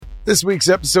This week's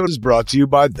episode is brought to you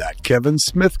by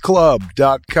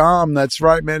ThatKevinSmithClub.com. That's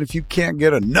right, man. If you can't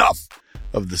get enough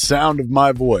of the sound of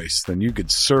my voice, then you could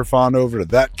surf on over to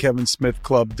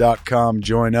ThatKevinSmithClub.com,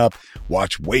 join up,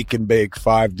 watch Wake and Bake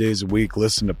 5 days a week,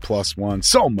 listen to Plus One,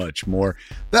 so much more.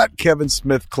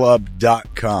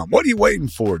 ThatKevinSmithClub.com. What are you waiting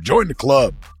for? Join the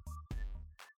club.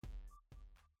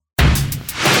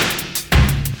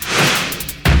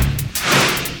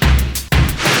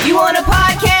 You want a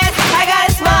podcast? I got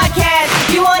a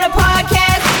smartcast. You want a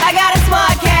podcast? I got a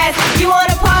smartcast. You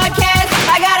want a podcast?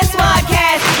 I got a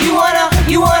smartcast. You wanna.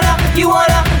 Do you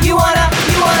want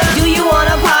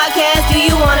a podcast? Do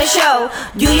you want a show?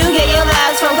 Do you get your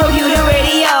laughs from computer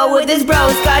radio with this bro,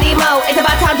 Scotty Mo? It's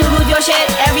about time to lose your shit.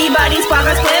 Everybody's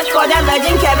Parker Smith for that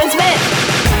legend Kevin Smith.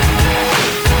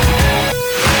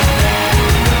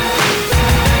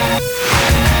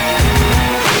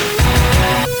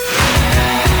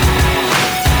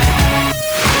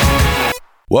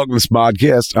 Welcome to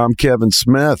Smodcast. I'm Kevin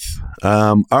Smith.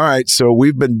 All right, so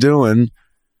we've been doing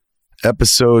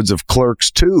episodes of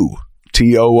Clerks 2,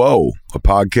 TOO, a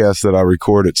podcast that I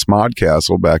record at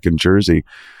Smodcastle back in Jersey,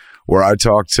 where I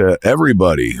talk to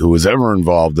everybody who was ever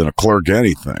involved in a clerk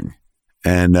anything.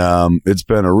 And it's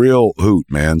been a real hoot,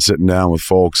 man, sitting down with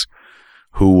folks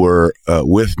who were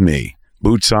with me,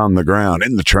 boots on the ground,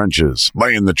 in the trenches,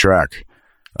 laying the track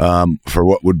for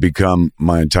what would become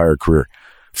my entire career.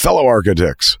 Fellow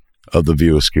architects of the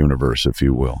View Askew universe, if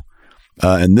you will.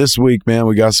 And this week, man,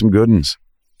 we got some good ones.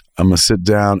 I'm going to sit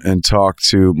down and talk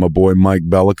to my boy Mike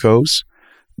Bellicose,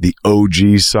 the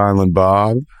OG Silent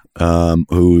Bob,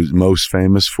 who's most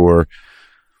famous for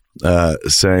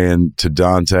saying to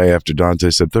Dante, after Dante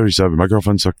said 37, my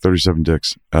girlfriend sucked 37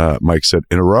 dicks. Mike said,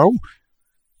 in a row?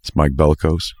 It's Mike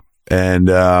Bellicose. And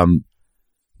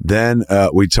then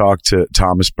we talked to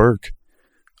Thomas Burke.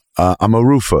 I'm a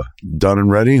roofer, done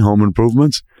and ready, home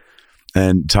improvements.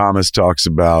 And Thomas talks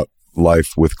about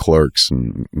life with clerks,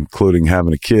 and including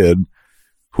having a kid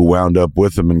who wound up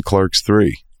with him in Clerks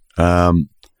 3.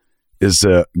 Is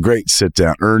a great sit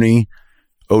down. Ernie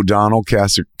O'Donnell,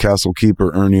 Castle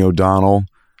Keeper Ernie O'Donnell,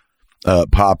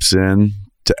 pops in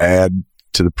to add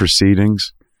to the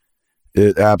proceedings.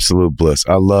 Absolute bliss.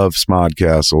 I love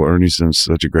Smodcastle. Ernie's done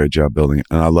such a great job building it,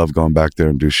 and I love going back there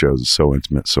and do shows. It's so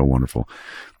intimate, so wonderful.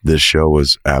 This show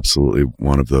was absolutely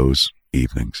one of those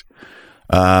evenings.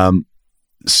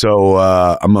 So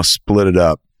I'm going to split it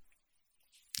up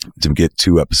to get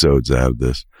 2 episodes out of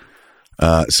this.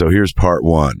 So here's part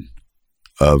 1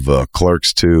 of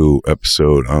Clerks 2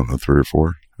 episode, I don't know, 3 or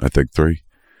 4. I think 3.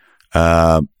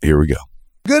 Here we go.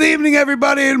 Good evening,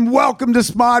 everybody, and welcome to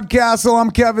Smodcastle. I'm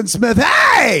Kevin Smith.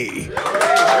 Hey!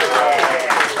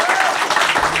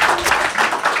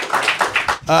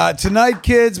 Tonight,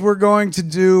 kids, we're going to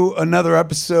do another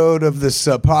episode of this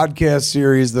podcast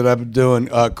series that I've been doing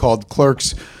called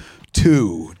Clerks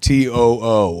 2,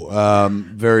 TOO,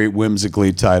 very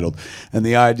whimsically titled. And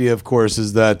the idea, of course,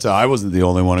 is that I wasn't the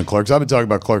only one in Clerks. I've been talking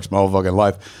about Clerks my whole fucking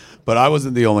life, but I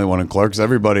wasn't the only one in Clerks.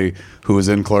 Everybody who was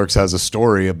in Clerks has a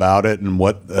story about it and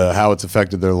how it's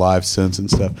affected their lives since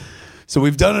and stuff. So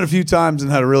we've done it a few times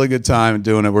and had a really good time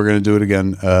doing it. We're going to do it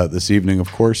again this evening, of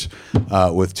course,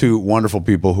 with 2 wonderful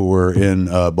people who were in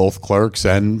both Clerks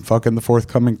and fucking the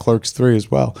forthcoming Clerks 3 as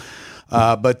well.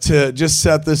 But to just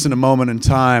set this in a moment in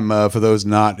time, for those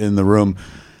not in the room,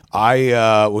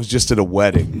 I was just at a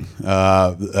wedding,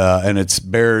 and it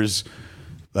bears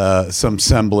some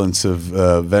semblance of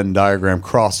Venn diagram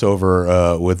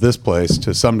crossover with this place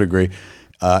to some degree,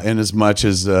 in as much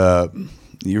as...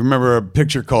 you remember a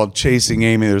picture called Chasing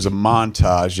Amy? There's a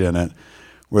montage in it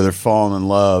where they're falling in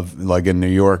love, like in New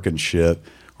York and shit,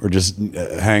 or just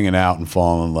hanging out and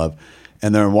falling in love.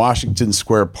 And they're in Washington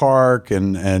Square Park,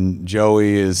 and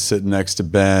Joey is sitting next to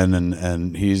Ben,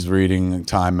 and he's reading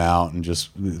Time Out and just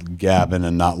gabbing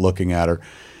and not looking at her.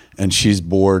 And she's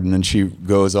bored, and then she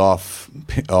goes off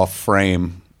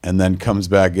frame and then comes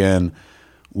back in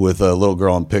with a little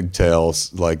girl in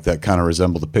pigtails, like that kind of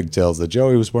resembled the pigtails that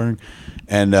Joey was wearing,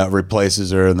 and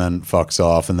replaces her and then fucks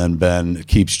off. And then Ben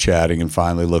keeps chatting and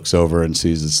finally looks over and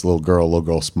sees this little girl. Little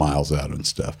girl smiles at her and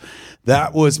stuff.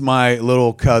 That was my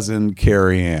little cousin,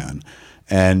 Carrie Ann.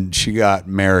 And she got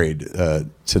married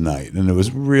tonight. And it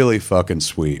was really fucking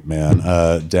sweet, man.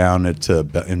 Down at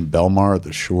in Belmar at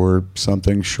the Shore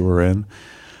Inn.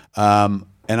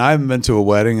 And I haven't been to a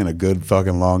wedding in a good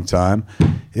fucking long time.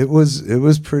 It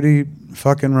was pretty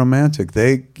fucking romantic.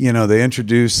 They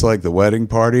introduced like the wedding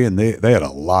party, and they had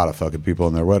a lot of fucking people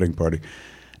in their wedding party.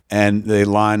 And they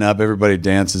line up, everybody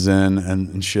dances in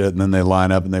and shit, and then they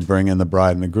line up and they bring in the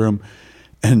bride and the groom.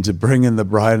 And to bring in the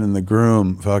bride and the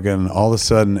groom, fucking all of a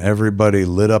sudden everybody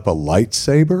lit up a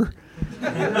lightsaber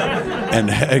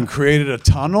and created a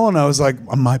tunnel. And I was like,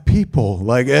 my people.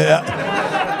 Like,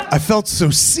 I felt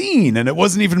so seen. And it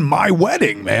wasn't even my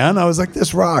wedding, man. I was like,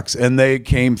 this rocks. And they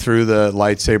came through the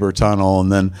lightsaber tunnel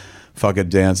and then fucking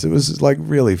danced. It was like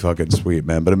really fucking sweet,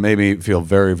 man. But it made me feel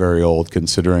very, very old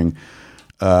considering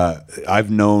I've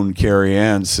known Carrie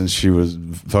Ann since she was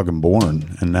fucking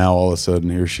born, and now all of a sudden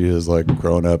here she is, like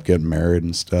growing up, getting married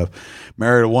and stuff.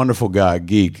 Married a wonderful guy,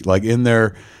 geek. Like in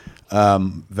their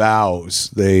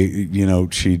vows,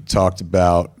 she talked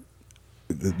about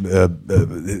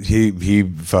he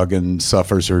fucking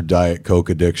suffers her Diet Coke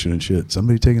addiction and shit.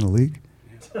 Somebody taking a leak?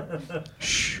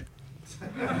 Shh.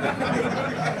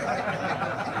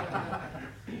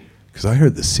 Because I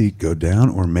heard the seat go down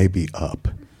or maybe up.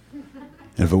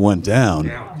 And if it went down,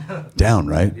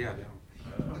 right? Yeah,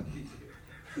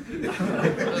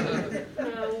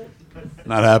 No,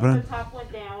 Not happening? the top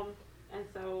went down, and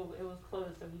so it was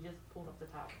closed, so he just pulled up the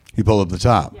top. He pulled up the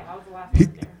top. Yeah, I was the last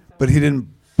one there. So. But he didn't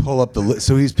pull up the lid.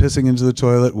 So he's pissing into the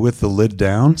toilet with the lid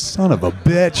down? Son of a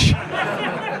bitch.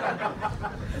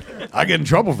 I get in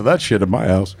trouble for that shit at my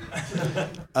house.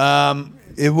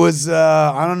 It was,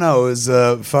 I don't know,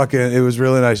 it was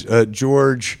really nice.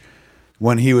 George,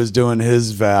 when he was doing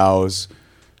his vows,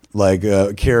 like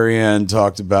Carrie Ann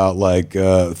talked about, like,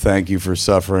 thank you for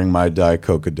suffering my Diet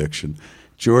Coke addiction.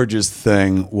 George's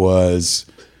thing was,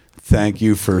 thank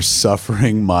you for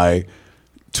suffering my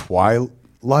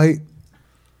Twilight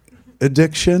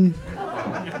addiction.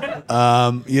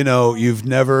 You've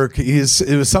never,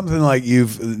 it was something like,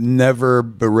 you've never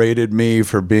berated me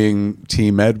for being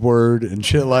Team Edward and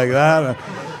shit like that.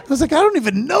 I was like, I don't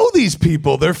even know these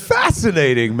people. They're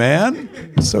fascinating, man.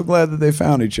 I'm so glad that they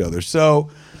found each other. So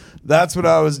that's what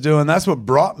I was doing. That's what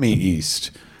brought me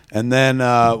east. And then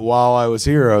while I was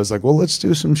here, I was like, well, let's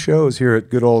do some shows here at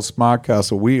good old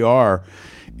Smodcastle. We are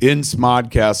in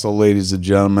Smodcastle, ladies and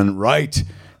gentlemen, right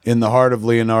in the heart of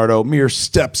Leonardo, mere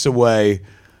steps away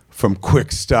from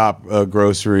Quick Stop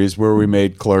Groceries, where we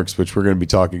made Clerks, which we're going to be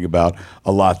talking about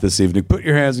a lot this evening. Put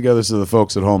your hands together so the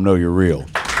folks at home know you're real.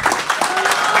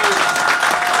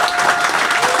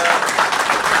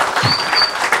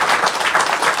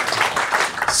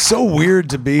 So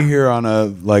weird to be here on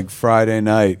a Friday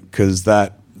night, because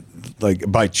that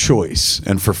by choice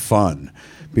and for fun,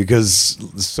 because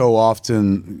so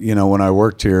often when I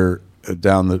worked here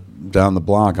down the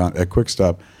block at Quick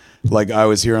Stop, I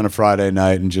was here on a Friday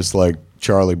night and just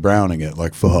Charlie Browning it,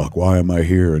 fuck, why am I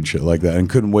here and shit like that, and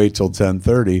couldn't wait till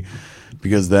 10:30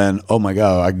 because then, oh my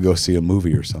God, I could go see a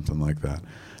movie or something like that.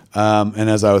 And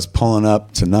as I was pulling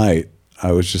up tonight,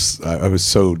 I was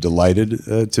so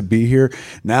delighted to be here.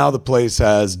 Now the place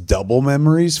has double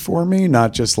memories for me,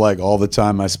 not just all the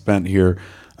time I spent here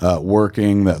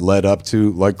working that led up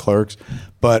to Clerks,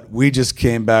 but we just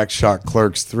came back, shot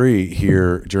Clerks 3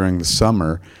 here during the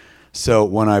summer. So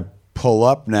when I pull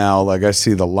up now, I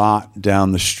see the lot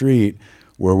down the street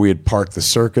where we had parked the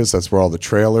circus. That's where all the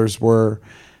trailers were.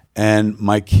 And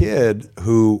my kid,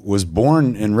 who was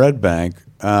born in Red Bank,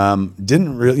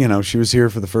 didn't really, she was here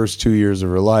for the first 2 years of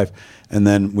her life, and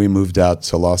then we moved out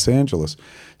to Los Angeles.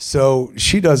 So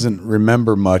she doesn't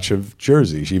remember much of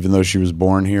Jersey, even though she was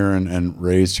born here and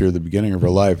raised here at the beginning of her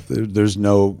life. There's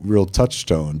no real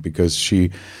touchstone because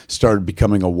she started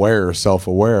becoming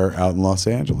self-aware out in Los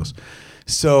Angeles.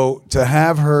 So to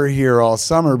have her here all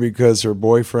summer, because her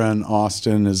boyfriend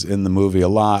Austin is in the movie a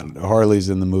lot. Harley's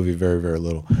in the movie very, very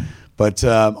little. But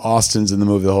Austin's in the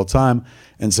movie the whole time.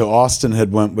 And so Austin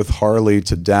had went with Harley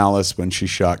to Dallas when she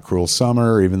shot Cruel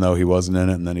Summer, even though he wasn't in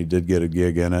it. And then he did get a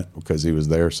gig in it because he was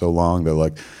there so long. They're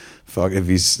like, fuck, if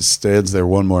he stands there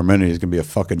one more minute, he's going to be a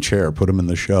fucking chair. Put him in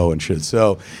the show and shit.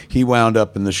 So he wound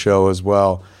up in the show as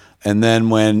well. And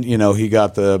then when, he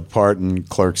got the part in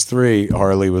Clerks 3,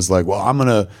 Harley was like, well, I'm going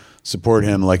to support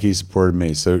him like he supported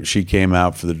me. So she came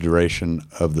out for the duration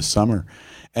of the summer.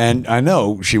 And I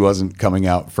know she wasn't coming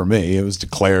out for me. It was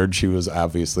declared she was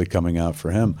obviously coming out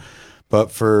for him. But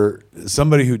for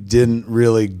somebody who didn't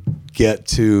really get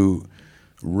to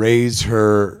raise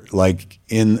her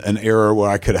in an era where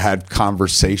I could have had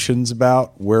conversations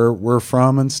about where we're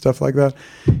from and stuff like that,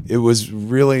 it was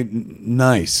really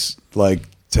nice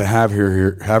to have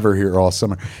her here all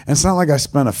summer. And it's not like I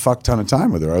spent a fuck ton of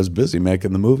time with her. I was busy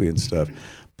making the movie and stuff.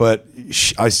 But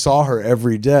I saw her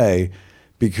every day,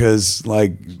 because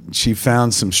she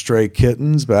found some stray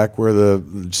kittens back where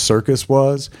the circus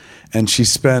was, and she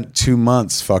spent 2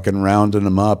 months fucking rounding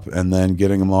them up and then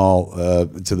getting them all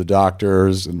to the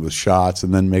doctors and with shots,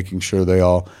 and then making sure they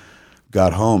all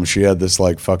got home, she had this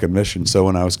like fucking mission. So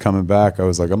when I was coming back, I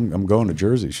was like, I'm going to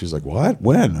Jersey. She's like, what?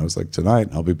 When? I was like, tonight.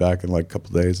 I'll be back in like a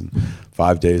couple days, and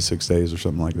 5 days, 6 days, or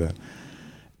something like that.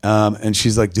 And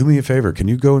she's like, do me a favor. Can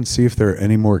you go and see if there are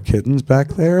any more kittens back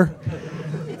there?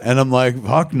 And I'm like,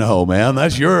 fuck no, man.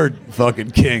 That's your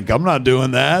fucking kink. I'm not doing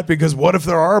that, because what if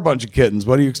there are a bunch of kittens?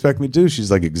 What do you expect me to do?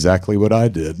 She's like, exactly what I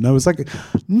did. And I was like,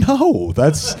 no,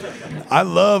 I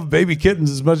love baby kittens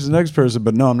as much as the next person,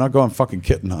 but no, I'm not going fucking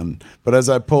kitten hunting. But as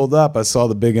I pulled up, I saw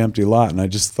the big empty lot, and I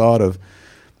just thought of,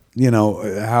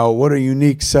 what a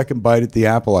unique second bite at the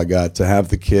apple I got to have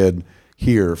the kid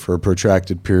here for a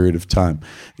protracted period of time.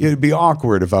 It'd be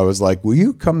awkward if I was like, will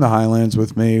you come to Highlands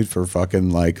with me for fucking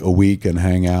like a week and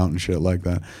hang out and shit like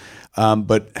that?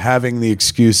 But having the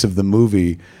excuse of the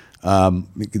movie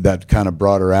that kind of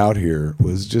brought her out here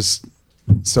was just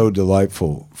so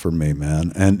delightful for me,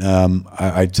 man. And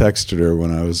I texted her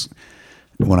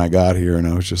when I got here, and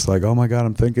I was just like, oh my God,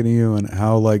 I'm thinking of you, and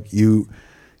how like you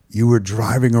were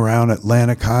driving around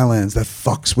Atlantic Highlands. That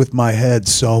fucks with my head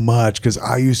so much, because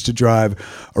I used to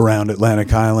drive around Atlantic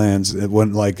Highlands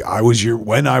when I was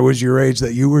your age,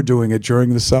 that you were doing it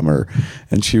during the summer.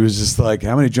 And she was just like,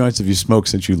 how many joints have you smoked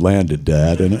since you landed,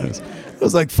 Dad? And it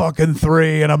was like fucking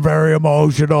 3, and I'm very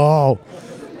emotional.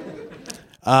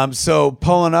 So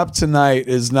pulling up tonight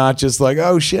is not just like,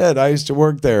 oh shit, I used to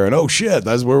work there, and oh shit,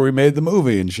 that's where we made the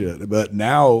movie and shit. But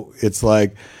now it's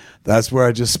like, that's where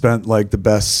I just spent like the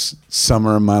best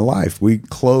summer of my life. We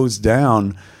closed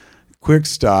down Quick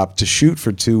Stop to shoot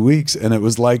for 2 weeks, and it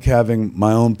was like having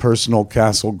my own personal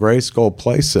Castle Grayskull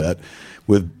playset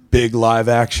with big live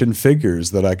action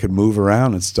figures that I could move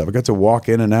around and stuff. I got to walk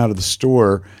in and out of the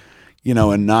store,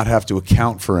 and not have to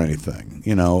account for anything.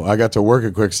 I got to work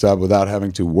at Quick Stop without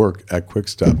having to work at Quick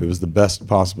Stop. It was the best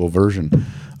possible version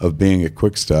of being at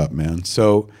Quick Stop, man.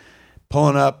 So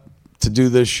pulling up to do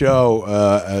this show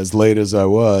as late as I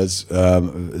was,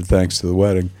 thanks to the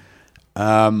wedding,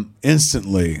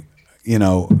 instantly,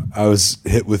 I was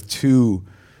hit with 2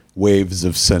 waves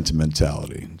of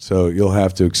sentimentality. So you'll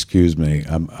have to excuse me.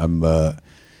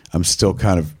 I'm still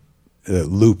kind of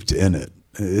looped in it.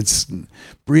 It's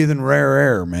breathing rare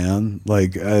air, man.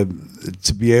 Like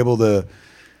to be able to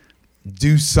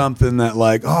do something that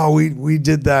like, oh, we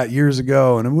did that years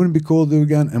ago, and it wouldn't be cool to do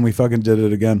again, and we fucking did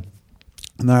it again.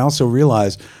 And I also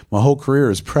realized my whole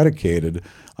career is predicated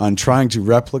on trying to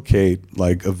replicate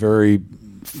like a very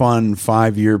fun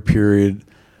 5-year period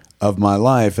of my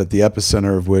life, at the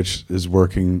epicenter of which is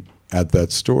working at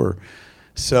that store.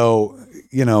 So,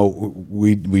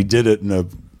 we did it in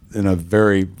a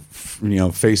very,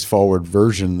 face forward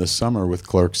version this summer with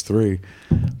Clerks 3.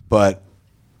 But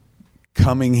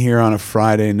coming here on a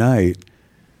Friday night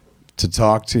to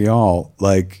talk to y'all,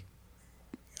 like,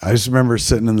 I just remember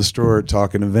sitting in the store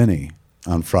talking to Vinny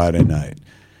on Friday night,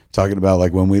 talking about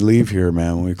like, when we leave here,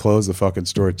 man, when we close the fucking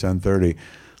store at 10:30,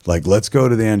 like, let's go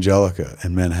to the Angelica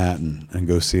in Manhattan and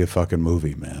go see a fucking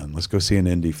movie, man. Let's go see an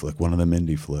indie flick, one of them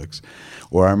indie flicks.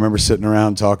 Or I remember sitting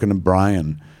around talking to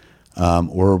Brian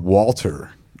or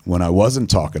Walter when I wasn't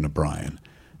talking to Brian.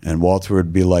 And Walter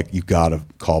would be like, you got to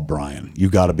call Brian. You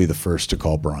got to be the first to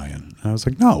call Brian. And I was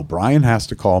like, no, Brian has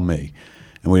to call me.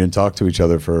 And we didn't talk to each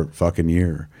other for a fucking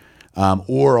year.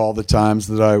 Or all the times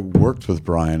that I worked with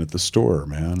Brian at the store,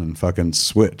 man, and fucking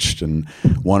switched. And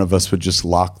one of us would just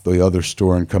lock the other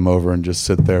store and come over and just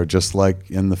sit there, just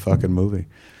like in the fucking movie.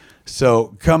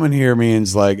 So coming here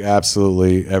means like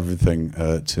absolutely everything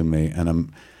to me. And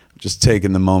I'm just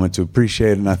taking the moment to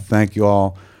appreciate it. And I thank you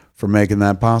all for making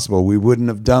that possible. We wouldn't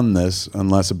have done this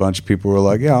unless a bunch of people were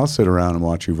like, yeah, I'll sit around and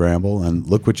watch you ramble. And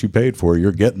look what you paid for.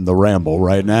 You're getting the ramble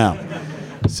right now.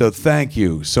 So thank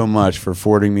you so much for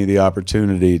affording me the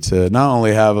opportunity to not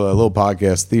only have a little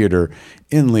podcast theater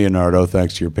in Leonardo,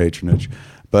 thanks to your patronage,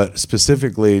 but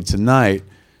specifically tonight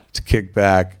to kick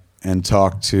back and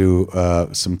talk to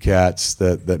some cats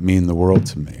that mean the world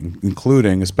to me,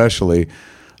 including especially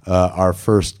our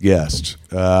first guest.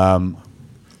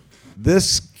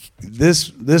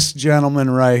 This gentleman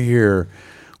right here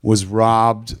was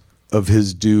robbed of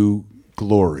his due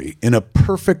glory. In a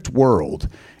perfect world,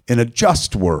 in a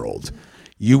just world,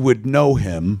 you would know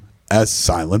him as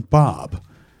Silent Bob,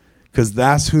 because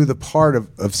that's who the part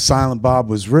of Silent Bob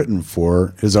was written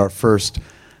for, is our first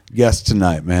guest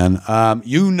tonight, man.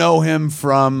 You know him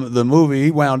from the movie.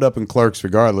 He wound up in Clerks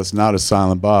regardless, not as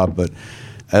Silent Bob, but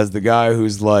as the guy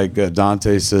who's like,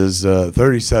 Dante says,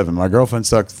 37. My girlfriend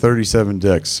sucked 37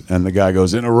 dicks. And the guy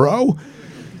goes, in a row?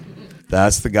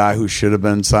 That's the guy who should have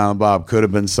been Silent Bob, could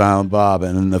have been Silent Bob.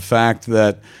 And the fact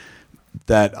that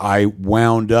that I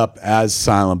wound up as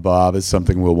Silent Bob is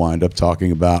something we'll wind up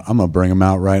talking about. I'm going to bring him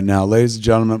out right now. Ladies and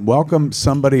gentlemen, welcome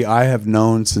somebody I have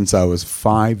known since I was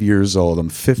 5 years old. I'm a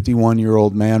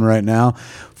 51-year-old man right now,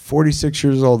 46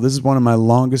 years old. This is one of my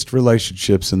longest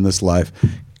relationships in this life.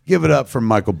 Give it up for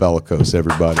Michael Bellicose,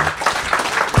 everybody.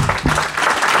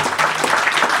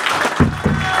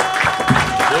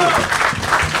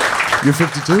 You're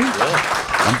 52? Yeah.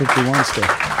 I'm 51 still.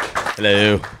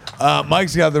 Hello.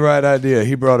 Mike's got the right idea.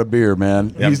 He brought a beer,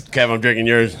 man. Yep. Kev, I'm drinking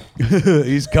yours.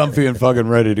 He's comfy and fucking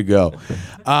ready to go.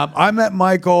 I met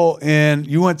Michael did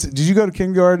you go to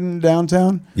kindergarten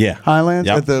downtown? Yeah. Highlands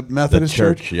Yep. at the Methodist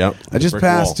Church? Yep. I just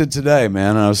passed it today,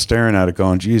 man, and I was staring at it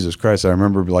going, Jesus Christ. I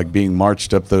remember like being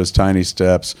marched up those tiny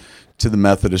steps to the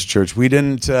Methodist Church. We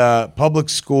didn't, public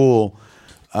school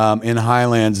in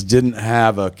Highlands didn't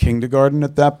have a kindergarten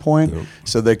at that point. Nope.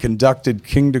 So they conducted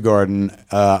kindergarten.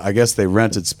 I guess they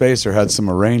rented space or had some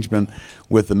arrangement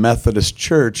with the Methodist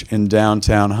Church in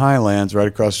downtown Highlands, right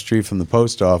across the street from the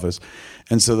post office.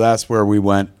 And so that's where we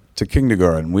went to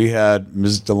kindergarten. We had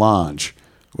Ms. DeLange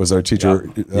was our teacher,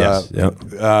 who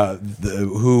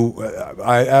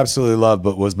I absolutely loved,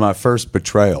 but was my first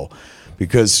betrayal.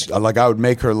 Because like I would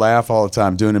make her laugh all the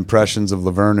time doing impressions of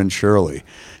Laverne and Shirley.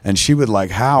 And she would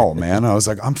like howl, man. I was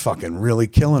like, I'm fucking really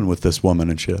killing with this woman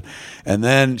and shit. And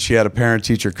then she had a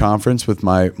parent-teacher conference with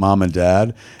my mom and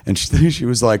dad. And she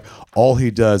was like, all he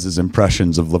does is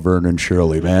impressions of Laverne and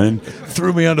Shirley, man. And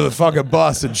threw me under the fucking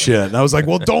bus and shit. And I was like,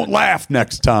 well, don't laugh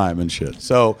next time and shit.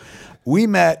 So we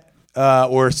met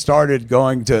or started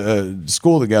going to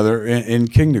school together in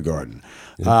kindergarten,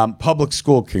 public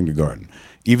school kindergarten,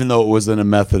 even though it was in a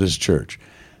Methodist church.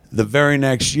 The very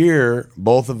next year,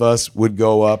 both of us would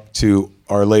go up to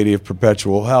Our Lady of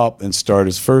Perpetual Help and start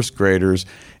as first graders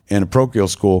in a parochial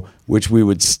school, which we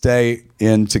would stay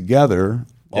in together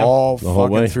all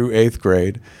fucking through 8th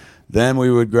grade. Then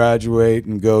we would graduate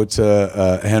and go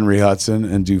to Henry Hudson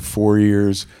and do 4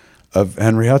 years of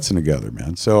Henry Hudson together,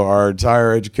 man. So our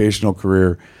entire educational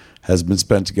career has been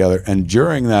spent together. And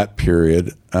during that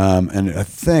period, and I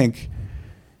think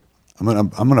I'm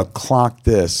gonna clock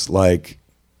this, like,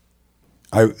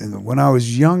 when I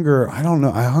was younger, I don't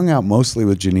know, I hung out mostly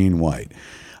with Janine White.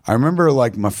 I remember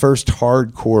like my first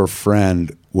hardcore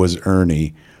friend was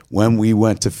Ernie when we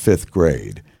went to 5th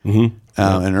grade. Mm-hmm.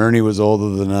 And Ernie was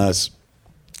older than us,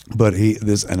 but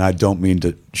and I don't mean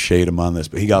to shade him on this,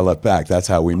 but he got left back. That's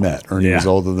how we met. Ernie was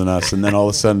older than us, and then all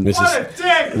of a sudden,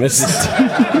 Mrs.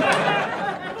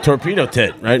 Torpedo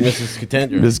Tit, right? Mrs.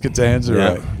 Catanza. Mrs. Catanza,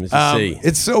 right. Mrs. C.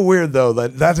 It's so weird, though,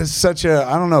 that is such a,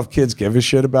 I don't know if kids give a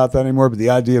shit about that anymore, but the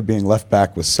idea of being left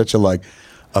back was such a it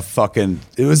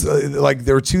was like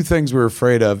there were two things we were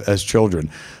afraid of as children.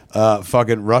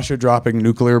 Fucking Russia dropping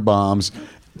nuclear bombs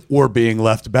or being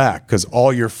left back, because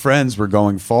all your friends were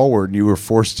going forward and you were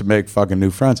forced to make fucking new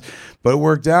friends. But it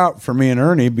worked out for me and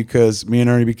Ernie because me and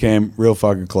Ernie became real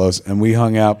fucking close, and we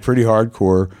hung out pretty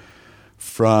hardcore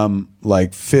from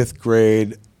like 5th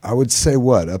grade, I would say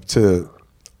up to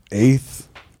 8th,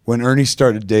 when Ernie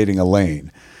started dating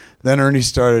Elaine. Then Ernie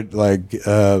started like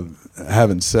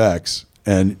having sex,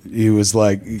 and he was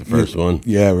like the first one.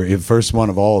 Yeah, the first one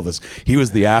of all of us. He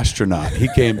was the astronaut. He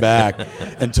came back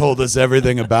and told us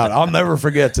everything about it. I'll never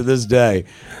forget to this day.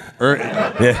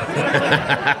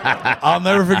 I'll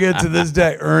never forget to this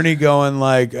day Ernie going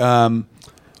like,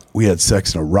 we had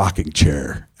sex in a rocking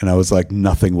chair. And I was like,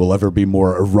 nothing will ever be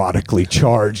more erotically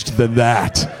charged than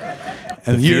that.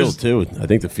 And the field, too. I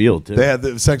think the field, too. They had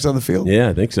the sex on the field? Yeah,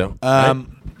 I think so.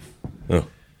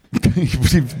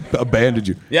 He abandoned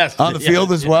you. Yes. On the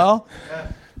field as well?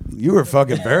 You were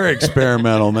fucking very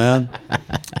experimental, man.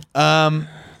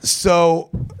 So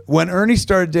when Ernie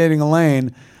started dating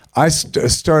Elaine, I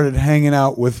started hanging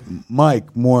out with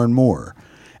Mike more and more.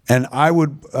 And I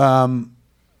would...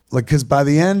 because by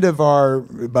the end of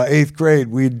by 8th grade,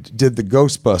 we did the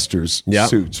Ghostbusters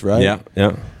suits, right?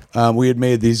 Yeah. We had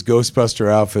made these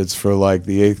Ghostbuster outfits for like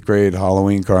the 8th grade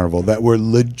Halloween carnival that were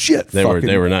legit. They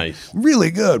were nice,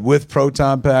 really good, with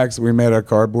proton packs that we made out of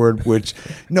cardboard. Which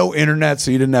no internet,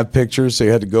 so you didn't have pictures, so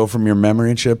you had to go from your memory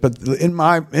and shit. But in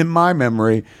my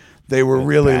memory, they were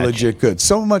really legit good.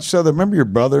 So much so that remember your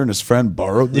brother and his friend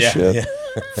borrowed the shit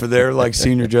for their like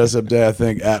senior dress up day, I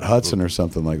think at Hudson or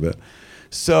something like that.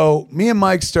 So me and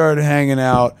Mike started hanging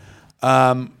out.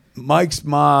 Mike's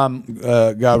mom,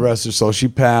 God rest her soul, she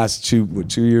passed 2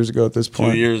 years ago at this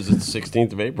point. 2 years, it's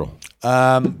 16th of April.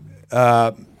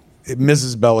 Mrs.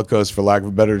 Bellicose, for lack of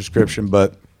a better description,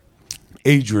 but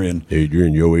Adrian,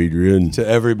 to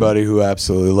everybody who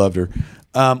absolutely loved her,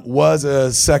 was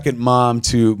a second mom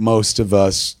to most of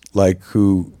us, like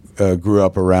who grew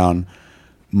up around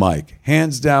Mike.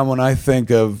 Hands down, when I think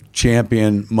of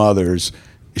champion mothers,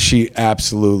 she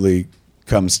absolutely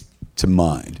comes to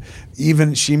mind.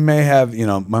 Even she may have,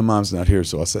 my mom's not here,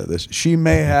 so I'll say this. She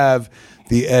may have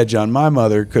the edge on my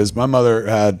mother because my mother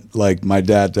had like my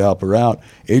dad to help her out.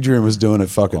 Adrienne was doing it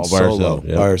fucking All by solo herself,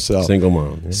 yeah. by herself. Single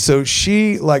mom. Yeah. So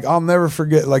she, like, I'll never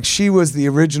forget, like, she was the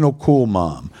original cool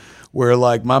mom, where,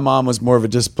 like, my mom was more of a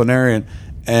disciplinarian,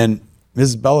 and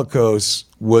Mrs. Bellicose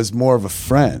was more of a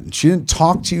friend. She didn't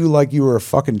talk to you like you were a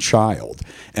fucking child,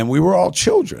 and we were all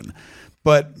children.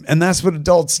 And that's what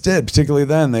adults did, particularly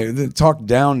then. They talked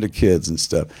down to kids and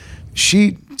stuff.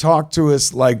 She talked to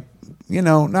us like,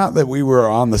 not that we were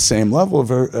on the same level of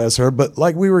her as her, but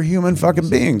like we were human fucking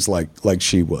beings like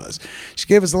she was. She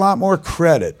gave us a lot more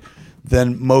credit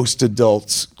than most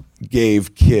adults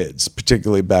gave kids,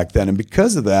 particularly back then. And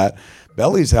because of that,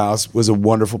 Belly's house was a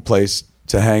wonderful place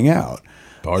to hang out.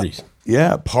 Parties.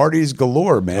 Yeah, parties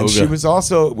galore, man.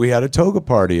 Toga. We had a toga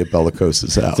party at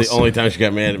Bellicose's house. It's the only time she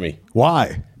got mad at me.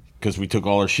 Why? Because we took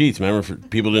all her sheets. Remember,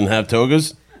 people didn't have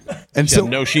togas? And She had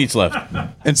no sheets left.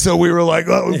 And so we were like,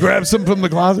 oh, grab some from the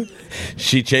closet.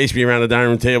 She chased me around the dining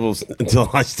room tables until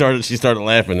she started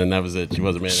laughing, and that was it. She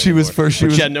wasn't mad anymore.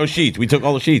 She had no sheets. We took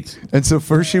all the sheets. And so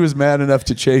first she was mad enough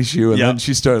to chase you, and then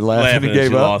she started laughing and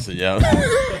gave she up. lost it,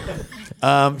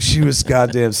 yeah. She was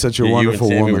goddamn such a wonderful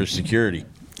you and Sammy woman. were security.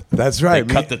 That's right.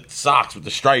 They cut the socks with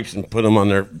the stripes and put them on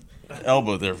their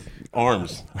elbow, their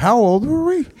arms. How old were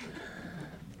we?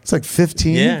 It's like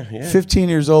 15. Yeah. 15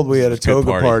 years old. We had a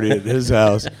toga party. party at his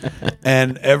house,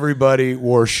 and everybody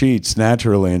wore sheets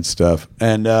naturally and stuff.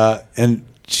 And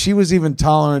she was even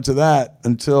tolerant to that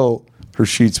until her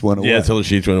sheets went away. Yeah, until the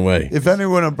sheets went away. If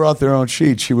anyone had brought their own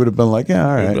sheets, she would have been like, yeah,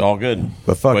 all right. All good.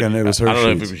 But fucking, it was her I don't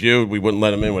know if sheets. it was you. We wouldn't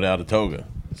let them in without a toga.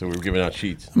 So we were giving out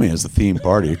sheets. I mean, it's a theme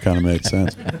party. It kind of made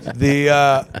sense. We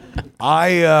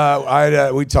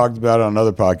talked about it on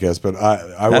another podcast, but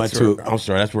I'm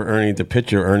sorry. That's where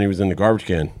Ernie was in the garbage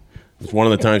can. It's one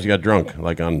of the times he got drunk,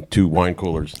 like on 2 wine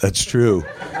coolers. That's true.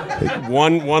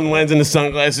 One lens in the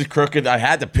sunglasses crooked. I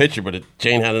had the picture, but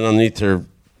Jane had it underneath her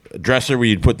dresser where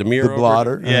you'd put the mirror The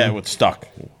blotter? over. Yeah, it was stuck.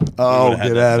 Oh,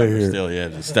 get out of here. Still, yeah,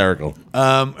 it's hysterical.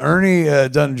 Ernie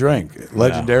doesn't drink,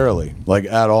 legendarily, like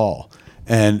at all.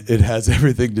 And it has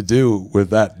everything to do with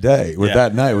that day, with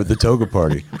that night, with the toga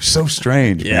party. So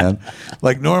strange, man.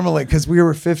 Like normally, because we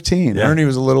were 15. Yeah. Ernie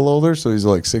was a little older, so he's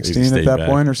like 16 at that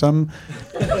point or something.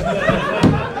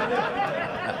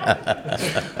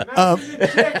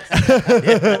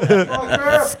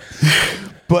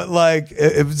 But like,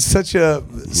 it was such a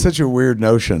weird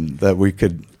notion that we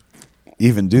could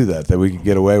even do that we could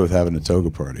get away with having a toga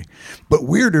party. But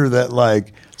weirder that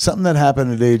like something that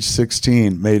happened at age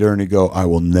 16 made Ernie go, I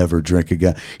will never drink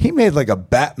again. He made like a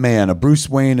Bruce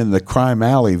Wayne in the Crime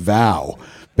Alley vow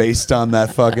based on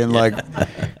that fucking like.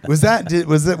 Was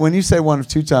that when you say one of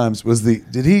 2 times?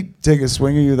 Did he take a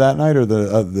swing at you that night or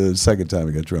the second time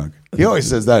he got drunk? He always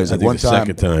says that. He's like,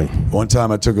 second time. One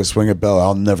time I took a swing at Bella.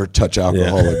 I'll never touch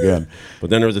alcohol again. But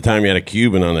then there was a time he had a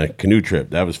Cuban on a canoe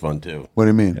trip. That was fun too. What do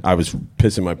you mean? I was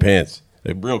pissing my pants.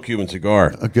 A real Cuban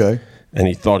cigar. Okay. And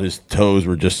he thought his toes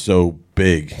were just so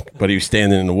big. But he was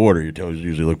standing in the water. Your toes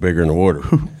usually look bigger in the water.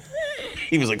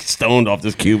 He was like stoned off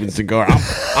this Cuban cigar.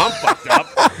 I'm fucked up.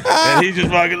 And he just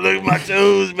fucking looked at my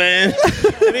toes, man.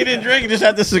 And he didn't drink. He just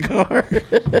had the cigar.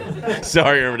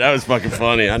 Sorry, Irvin. That was fucking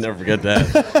funny. I'll never forget that.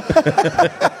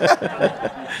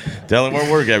 Tell him what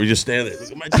work at. We just stand there.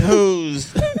 Look at my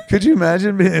toes. Could you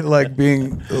imagine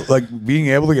being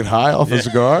able to get high off a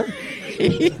cigar?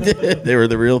 They were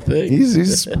the real thing.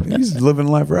 He's living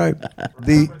life right.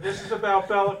 This is about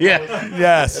Bella. Yeah.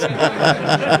 Yes.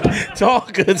 It's all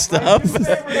good stuff.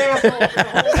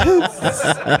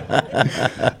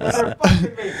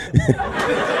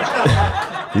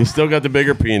 You still got the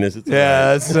bigger penis. It's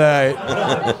Yeah, that's right.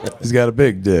 He's got a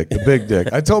big dick.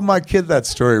 I told my kid that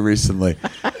story recently.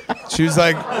 She was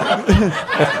like,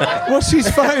 well, she's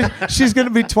fine. She's going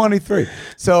to be 23.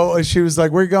 So she was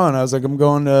like, where you going? I was like, I'm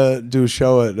going to do a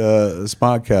show at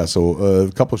Spot Castle,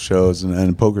 a couple shows and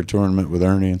a poker tournament with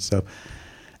Ernie and stuff.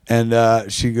 And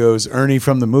she goes, Ernie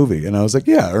from the movie. And I was like,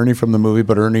 yeah, Ernie from the movie,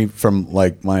 but Ernie from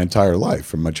like my entire life,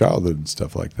 from my childhood and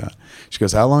stuff like that. She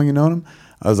goes, how long you known him?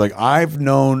 I was like, I've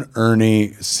known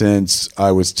Ernie since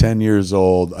I was 10 years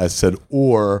old. I said,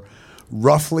 or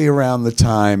roughly around the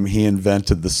time he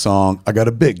invented the song, I Got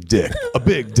a Big Dick,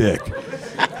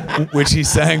 which he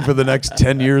sang for the next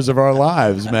 10 years of our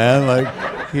lives, man. Like,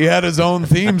 he had his own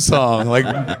theme song.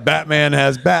 Like, Batman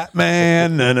has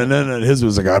Batman, and his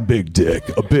was like, a big dick.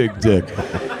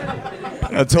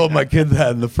 I told my kid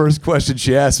that, and the first question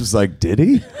she asked was like, did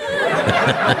he?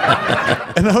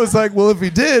 And I was like, well, if he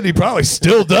did, he probably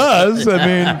still does. I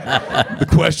mean, the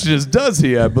question is, does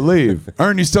he? I believe.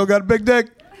 Ern, you still got a big dick?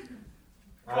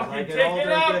 Fucking Take it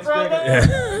out,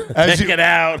 brother. Take it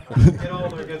out.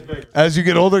 As you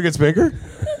get older, it gets bigger?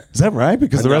 Is that right?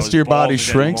 Because the rest of your body Balls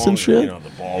are shrinks getting and shit? longer, You know, the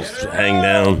balls hang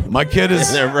down My kid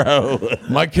is. in a row.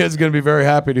 My kid's gonna be very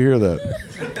happy to hear that.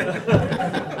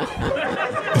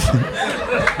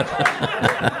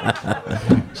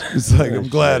 It's like, I'm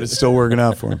glad it's still working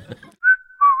out for him.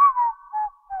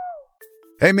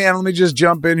 Hey man, let me just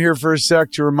jump in here for a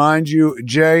sec to remind you,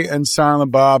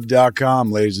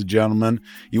 jayandsilentbob.com, ladies and gentlemen.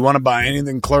 You want to buy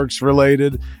anything Clerks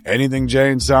related, anything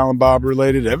Jay and Silent Bob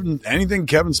related, anything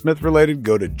Kevin Smith related,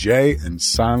 go to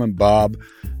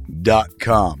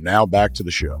jayandsilentbob.com. Now back to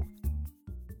the show.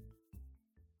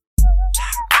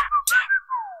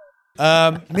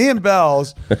 Me and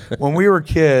Bells, when we were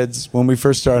kids, when we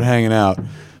first started hanging out,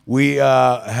 we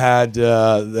had,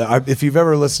 if you've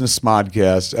ever listened to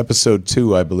Smodcast, episode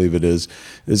 2, I believe it is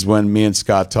when me and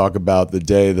Scott talk about the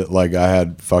day that, like, I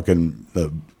had fucking,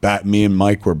 me and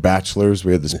Mike were bachelors.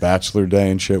 We had this bachelor day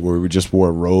and shit where we just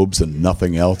wore robes and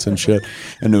nothing else and shit.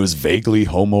 And it was vaguely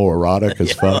homoerotic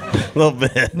as fuck. A little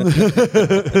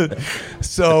bit.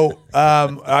 So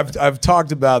I've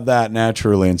talked about that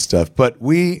naturally and stuff. But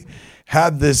we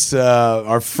had this,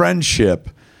 our friendship,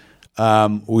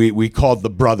 we called the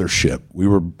brothership. We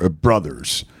were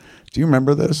brothers. Do you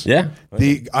remember this? Yeah.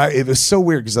 It was so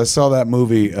weird because I saw that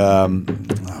movie.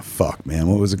 Fuck, man,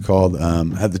 what was it called?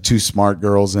 Had the two smart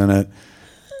girls in it,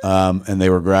 and they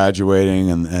were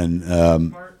graduating.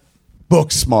 And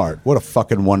Book Smart. What a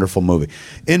fucking wonderful movie.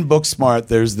 In Book Smart,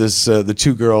 there's this. The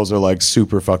two girls are like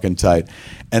super fucking tight,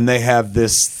 and they have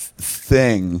this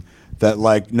thing that,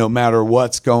 like, no matter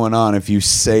what's going on, if you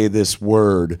say this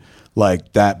word,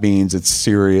 like, that means it's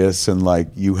serious and, like,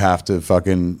 you have to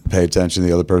fucking pay attention to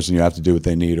the other person. You have to do what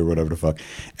they need or whatever the fuck.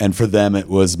 And for them, it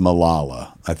was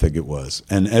Malala, I think it was.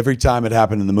 And every time it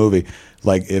happened in the movie,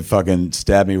 like, it fucking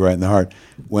stabbed me right in the heart.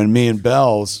 When me and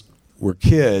Bells were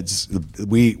kids,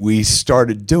 we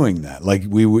started doing that. Like,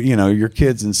 we were, you know, you're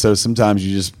kids, and so sometimes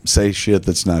you just say shit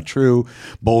that's not true,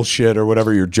 bullshit or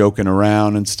whatever. You're joking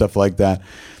around and stuff like that.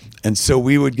 And so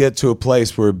we would get to a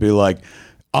place where it'd be like,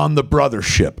 on the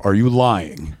brothership, are you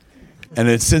lying?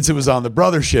 And since it was on the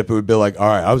brothership, it would be like, all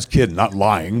right, I was kidding, not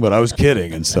lying, but I was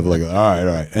kidding and stuff like that. All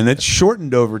right. And it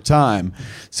shortened over time.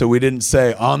 So we didn't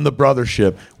say on the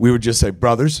brothership. We would just say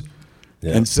brothers.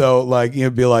 Yeah. And so, like,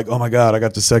 you'd be like, oh my God, I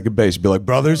got to second base. You'd be like,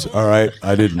 brothers? All right,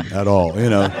 I didn't at all,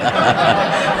 you know.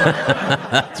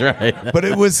 That's right. But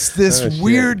it was this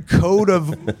weird code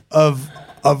of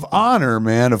honor,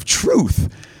 man, of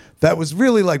truth. That was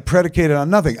really, like, predicated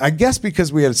on nothing. I guess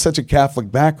because we had such a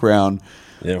Catholic background,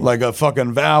 like a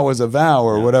fucking vow is a vow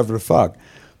or whatever the fuck.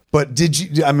 But did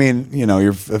you, I mean, you know,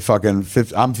 you're fucking,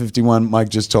 I'm 51. Mike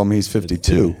just told me he's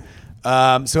 52.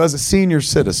 So as a senior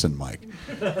citizen, Mike,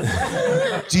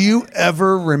 do you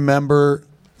ever remember,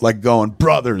 like, going,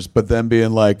 brothers, but then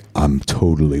being like, I'm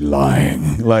totally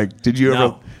lying? Like, did you ever...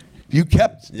 No. You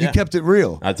kept it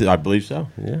real. I believe so.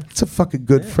 Yeah. It's a fucking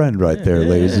good friend right there,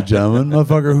 ladies and gentlemen.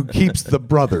 Motherfucker who keeps the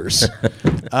brothers.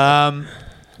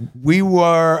 We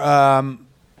were,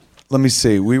 let me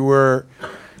see. We were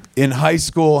in high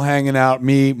school hanging out,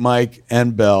 me, Mike,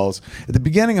 and Bells. At the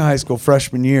beginning of high school,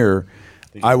 freshman year,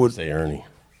 I would say Ernie.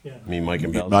 Yeah. Me, Mike,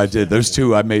 and Bells. I did. There's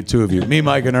two. I made two of you. Me,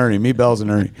 Mike, and Ernie. Me, Bells, and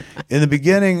Ernie. In the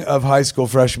beginning of high school,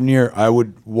 freshman year, I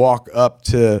would walk up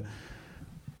to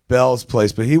Bell's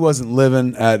place, but he wasn't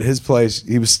living at his place.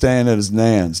 He was staying at his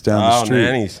nan's down the street.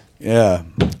 Nanny's. Yeah.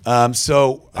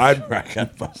 So I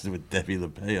got busted with Debbie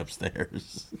LePay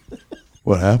upstairs.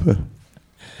 What happened?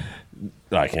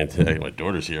 I can't tell you. My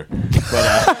daughter's here.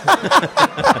 But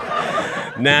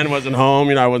Nan wasn't home.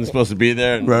 You know, I wasn't supposed to be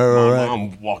there. And right.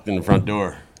 Mom walked in the front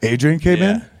door. Adrian came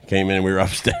in? Came in and we were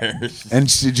upstairs. And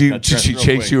did she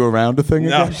chase you around a thing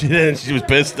again? No, she didn't. She was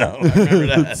pissed though. I remember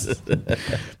that.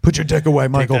 Put your dick away,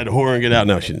 Michael. Take that whore and get out.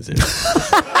 No, she didn't say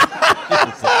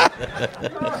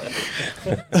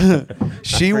that.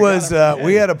 She was,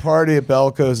 we had a party at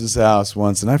Belco's house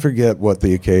once, and I forget what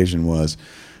the occasion was.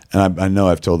 And I know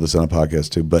I've told this on a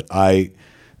podcast too, but I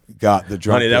got the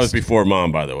drunkest. Honey, that was before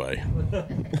Mom, by the way.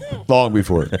 Long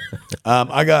before.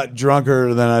 I got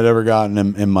drunker than I'd ever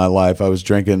gotten in my life. I was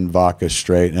drinking vodka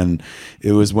straight, and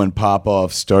it was when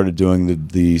Popoff started doing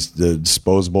the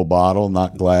disposable bottle,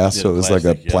 not glass. So it was like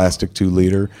a plastic 2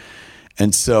 liter.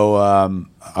 And so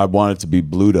I wanted to be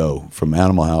Bluto from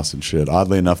Animal House and shit.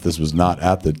 Oddly enough, this was not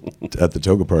at the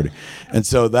toga party. And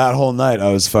so that whole night,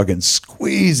 I was fucking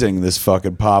squeezing this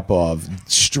fucking Popov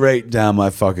straight down my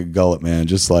fucking gullet, man,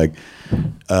 just like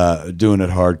doing it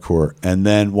hardcore. And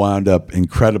then wound up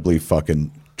incredibly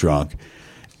fucking drunk.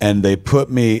 And they put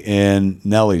me in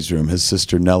Nellie's room, his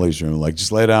sister Nellie's room, like,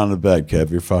 just lay down in the bed,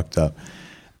 Kev, you're fucked up.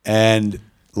 And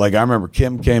like, I remember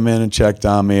Kim came in and checked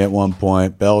on me at one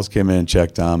point. Bells came in and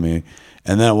checked on me.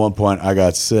 And then at one point, I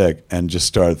got sick and just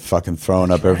started fucking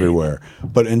throwing up everywhere.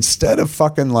 But instead of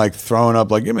fucking like throwing up,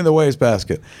 like, give me the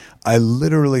wastebasket, I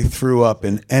literally threw up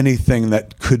in anything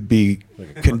that could be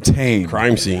contained.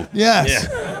 Crime scene. Yes.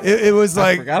 Yeah. It was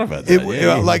like, I forgot about that.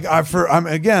 Yeah. like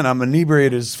I'm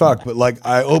inebriated as fuck, but like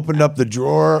I opened up the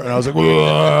drawer and I was like,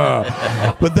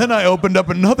 "Ugh." But then I opened up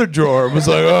another drawer and was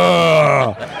like,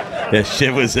 "Ugh." That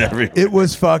shit was everywhere. It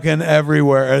was fucking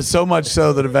everywhere. And so much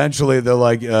so that eventually they're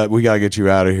like, we got to get you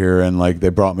out of here. And like, they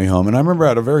brought me home. And I remember I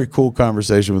had a very cool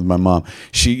conversation with my mom.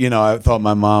 She, you know, I thought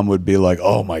my mom would be like,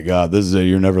 oh my God, this is it.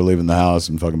 You're never leaving the house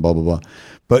and fucking blah, blah, blah.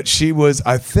 But she was,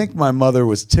 I think my mother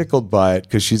was tickled by it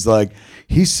because she's like,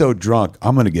 he's so drunk,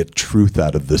 I'm going to get truth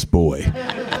out of this boy.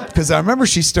 Because I remember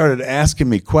she started asking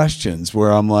me questions where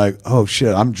I'm like, oh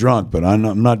shit, I'm drunk, but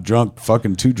I'm not drunk,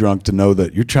 fucking too drunk to know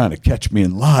that you're trying to catch me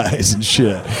in lies and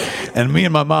shit. And me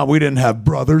and my mom, we didn't have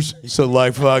brothers. So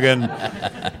like fucking,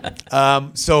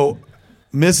 so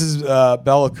Mrs.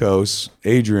 Bellicose,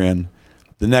 Adrian,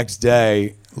 the next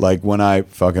day, like when I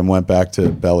fucking went back to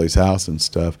Belly's house and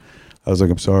stuff, I was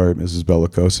like, I'm sorry, Mrs.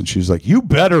 Bellicose. And she's like, you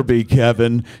better be,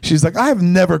 Kevin. She's like, I have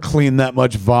never cleaned that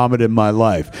much vomit in my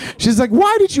life. She's like,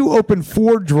 why did you open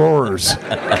 4 drawers?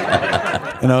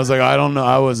 And I was like, I don't know.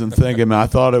 I wasn't thinking, man. I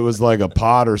thought it was like a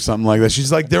pot or something like that.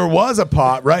 She's like, there was a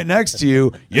pot right next to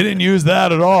you. You didn't use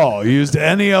that at all. You used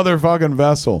any other fucking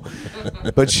vessel.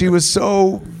 But she was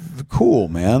so cool,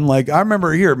 man. Like, I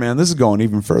remember here, man, this is going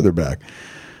even further back.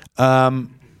 Do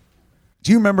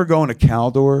you remember going to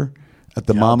Caldor? At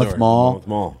the Monmouth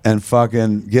Mall and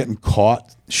fucking getting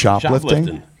caught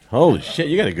shoplifting. Holy shit,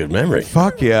 you got a good memory.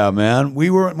 Fuck yeah, man. We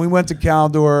went to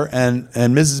Caldor and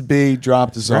Mrs. B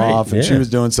dropped us off and she was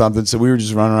doing something, so we were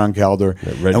just running around Caldor.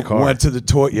 That red car. Went to the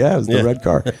toy. Yeah, it was the red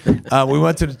car. We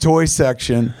went to the toy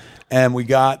section and we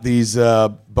got these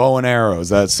bow and arrows,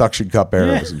 that suction cup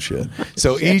arrows and shit.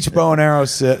 So each bow and arrow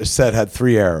set had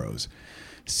 3 arrows.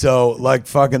 So, like,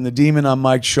 fucking the demon on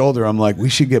Mike's shoulder, I'm like, we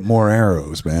should get more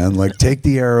arrows, man. Like, take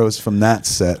the arrows from that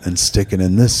set and stick it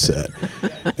in this set.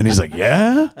 And he's like,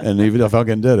 yeah? And he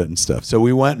fucking did it and stuff. So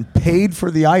we went and paid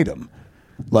for the item.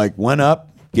 Like, went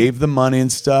up, gave them money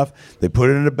and stuff. They put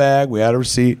it in a bag. We had a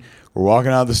receipt. We're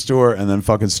walking out of the store, and then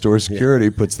fucking store security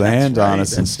puts the hand on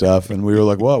us and stuff. And we were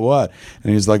like, what?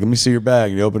 And he's like, let me see your bag.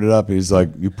 And he opened it up. And he's like,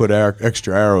 you put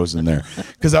extra arrows in there.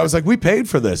 Because I was like, we paid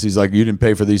for this. He's like, you didn't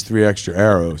pay for these 3 extra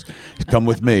arrows. Come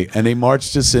with me. And he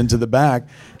marched us into the back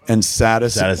and sat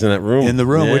us in that room. In the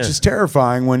room, which is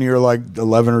terrifying when you're like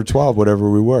 11 or 12, whatever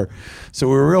we were. So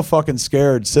we were real fucking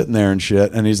scared sitting there and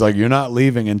shit. And he's like, you're not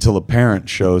leaving until a parent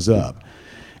shows up.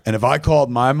 And if I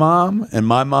called my mom and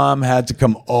my mom had to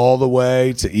come all the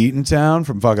way to Eatontown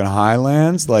from fucking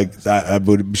Highlands, like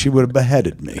she would have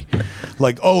beheaded me.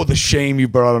 Like, oh, the shame you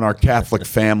brought on our Catholic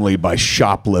family by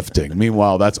shoplifting.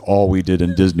 Meanwhile, that's all we did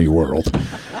in Disney World.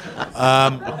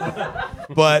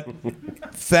 But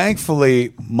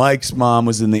thankfully, Mike's mom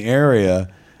was in the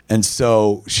area, and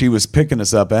so she was picking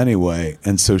us up anyway,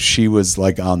 and so she was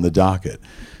like on the docket.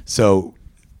 So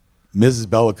Mrs.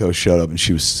 Bellicose showed up, and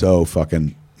she was so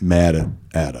fucking mad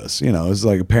at us. You know, it was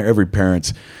like every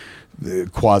parent's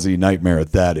quasi nightmare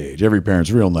at that age. Every parent's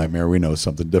real nightmare. We know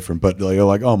something different, but you're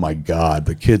like, oh my God,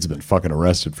 the kid's been fucking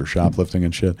arrested for shoplifting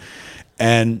and shit.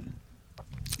 And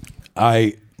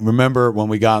I remember when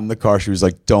we got in the car, she was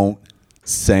like, don't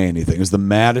say anything. It was the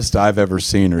maddest I've ever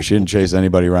seen her. She didn't chase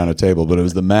anybody around a table, but it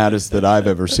was the maddest that I've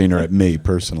ever seen her at me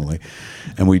personally.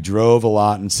 And we drove a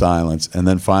lot in silence. And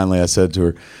then finally I said to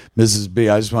her, Mrs. B,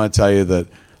 I just want to tell you that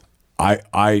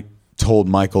I told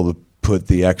Michael to put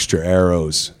the extra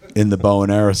arrows in the bow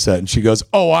and arrow set. And she goes,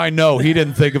 oh, I know. He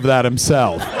didn't think of that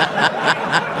himself.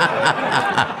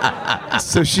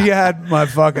 So she had my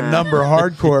fucking number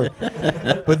hardcore.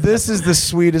 But this is the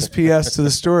sweetest PS to the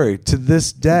story. To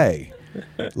this day,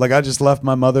 like, I just left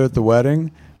my mother at the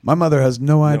wedding. My mother has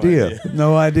no idea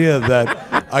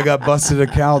that I got busted at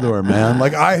Caldor, man.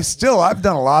 Like, I've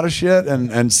done a lot of shit,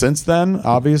 and since then,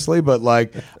 obviously, but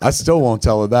like, I still won't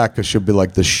tell her that because she'll be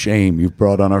like, the shame you've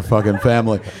brought on our fucking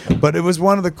family. But it was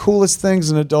one of the coolest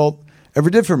things an adult ever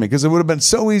did for me, because it would have been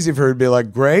so easy for her to be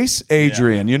like, Grace,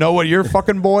 Adrian, you know what your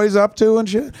fucking boy's up to and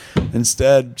shit.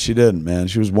 Instead, she didn't, man.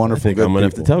 She was wonderful. I think I'm gonna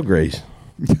have to tell Grace.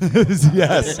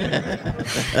 Yes,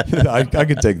 I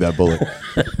could take that bullet.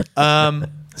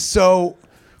 So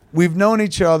we've known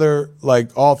each other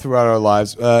like all throughout our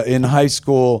lives. In high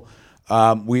school,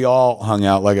 we all hung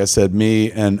out. Like I said,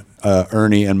 me and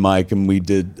Ernie and Mike, and we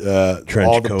did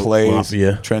all the Coat plays.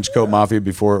 Mafia. Trench Coat Mafia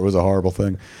before it was a horrible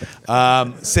thing.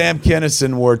 Sam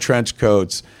Kinison wore trench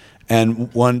coats,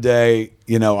 and one day,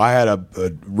 you know, I had a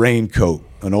raincoat,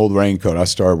 an old raincoat. I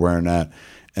started wearing that.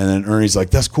 And then Ernie's like,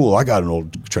 that's cool. I got an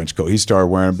old trench coat. He started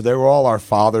wearing it. But they were all our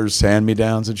father's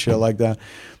hand-me-downs and shit like that.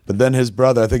 But then his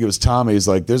brother, I think it was Tommy, he's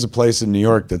like, there's a place in New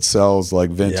York that sells like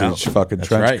vintage fucking that's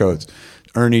trench right. coats.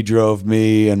 Ernie drove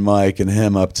me and Mike and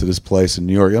him up to this place in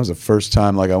New York. That was the first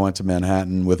time like I went to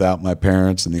Manhattan without my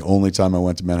parents, and the only time I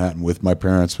went to Manhattan with my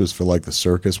parents was for like the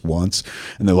circus once.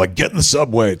 And they're like, get in the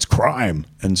subway, it's crime.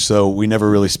 And so we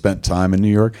never really spent time in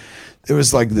New York. It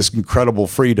was like this incredible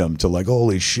freedom to like,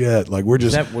 holy shit, like we're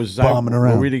just bombing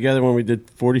around. Were we together when we did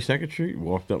 42nd Street?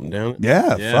 Walked up and down it?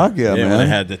 Yeah, fuck yeah, man. When I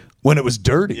had when it was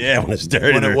dirty. Yeah, when it's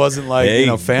dirty. When it wasn't like, Hey, you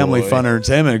know, family boy. fun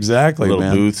entertainment. Exactly, Little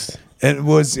man. booths. And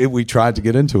we tried to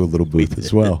get into a little booth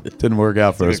as well. It didn't work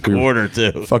out for us. a quarter,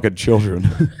 too. Fucking children.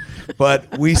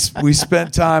 But we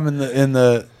spent time in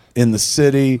the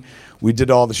city. We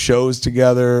did all the shows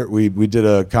together. We did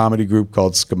a comedy group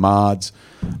called Skamods,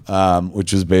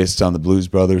 which was based on the Blues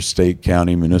Brothers State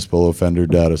County Municipal Offender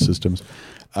Data Systems,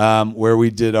 where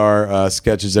we did our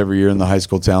sketches every year in the high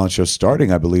school talent show,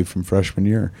 starting, I believe, from freshman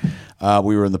year.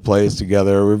 We were in the plays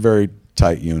together. We were a very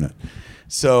tight unit.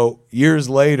 So years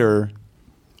later,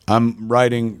 I'm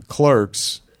writing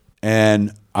Clerks,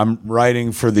 and I'm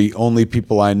writing for the only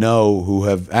people I know who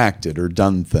have acted or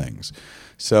done things.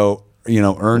 So, you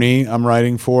know, Ernie I'm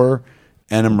writing for,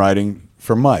 and I'm writing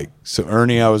for Mike. So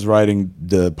Ernie I was writing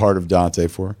the part of Dante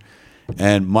for,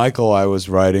 and Michael I was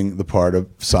writing the part of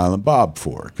Silent Bob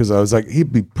for, because I was like,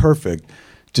 he'd be perfect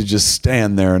to just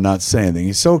stand there and not say anything.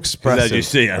 He's so expressive. As you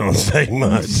see, I don't say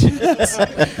much.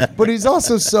 But he's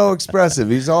also so expressive.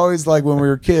 He's always like, when we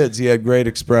were kids, he had great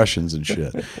expressions and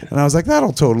shit. And I was like,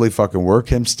 that'll totally fucking work.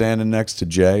 Him standing next to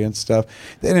Jay and stuff.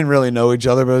 They didn't really know each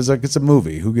other, but it was like, it's a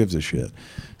movie. Who gives a shit?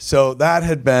 So that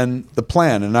had been the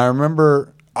plan. And I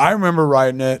remember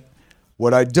writing it.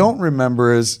 What I don't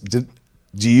remember is, do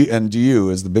you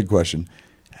is the big question.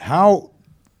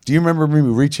 Do you remember me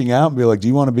reaching out and be like, do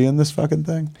you want to be in this fucking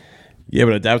thing? Yeah,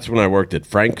 but that's when I worked at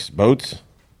Frank's Boats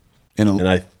in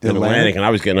Atlantic, and I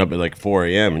was getting up at like 4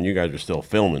 a.m. and you guys were still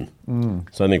filming.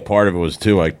 So I think part of it was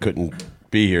too, I couldn't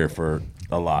be here for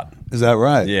a lot. Is that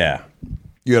right? Yeah.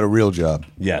 You had a real job.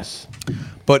 Yes.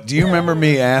 But do you remember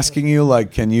me asking you,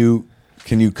 like, can you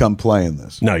come play in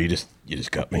this? No, you just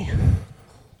cut me.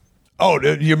 Oh,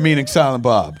 you're meaning Silent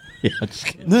Bob. Yeah, just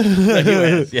kidding.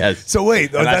 Yes. So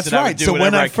wait, And I that's said I would right. do So when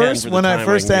whatever I I can first for the time I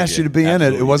can asked give you you. to be in it, it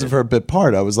Absolutely wasn't did. for a bit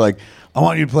part. I was like, I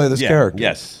want you to play this character.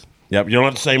 Yes. Yep. You don't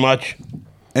have to say much.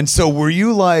 And so were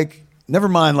you like, never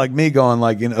mind like me going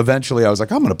like, eventually I was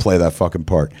like, I'm going to play that fucking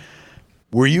part.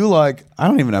 Were you like, I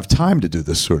don't even have time to do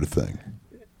this sort of thing?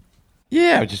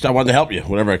 Yeah, I wanted to help you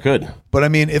whenever I could. But I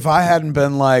mean, if I had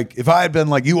been like,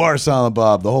 you are Silent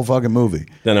Bob, the whole fucking movie,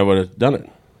 Then I would have done it.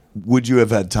 would you have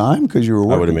had time? Because you were I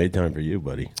working. would have made time for you,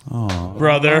 buddy. Oh,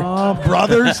 brother.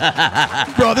 Brothers?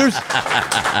 Brothers?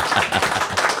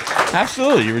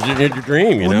 Absolutely. You were doing your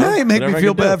dream, you Well, know? now you make Whatever me I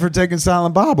feel could do. bad for taking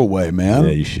Silent Bob away, man. Yeah,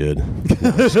 you should. I'm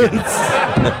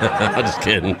just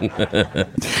kidding.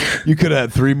 You could have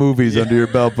had 3 movies under your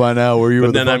belt by now where you were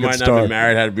But the then I fucking might not star. be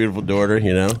married, had a beautiful daughter,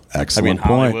 you know? Excellent I mean,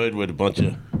 point. Hollywood with a bunch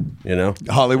of, you know?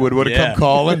 Hollywood would have Yeah. come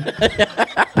calling.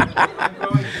 I'm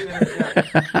going to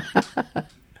interject.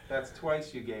 That's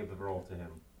twice you gave the role to him.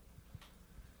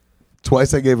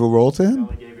 Twice I gave a role to I him?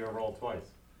 only gave you a role twice.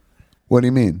 What do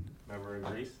you mean? Remember in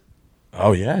Greece?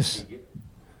 Oh, yes.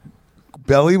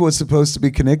 Belly was supposed to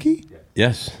be Kanicki?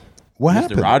 Yes. What Mr.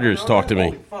 happened? Rogers talked to me.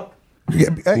 Holy fuck. Yeah,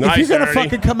 if Nice, you're gonna Ernie.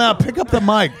 fucking come out, pick up the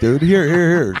mic, dude.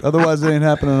 Here. Otherwise, it ain't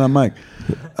happening on mic.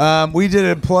 We did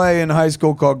a play in high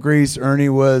school called Grease. Ernie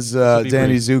was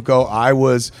Danny Zuko. I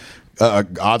was,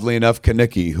 oddly enough,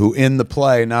 Kanicki, who in the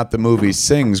play, not the movie,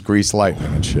 sings Grease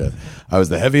Lightning and shit. I was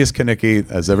the heaviest Kanicki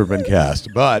that's ever been cast.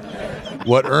 But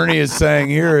what Ernie is saying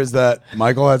here is that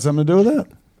Michael had something to do with that.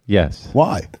 Yes.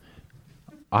 Why?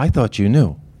 I thought you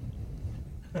knew.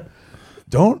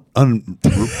 Don't unravel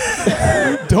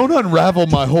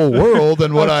my whole world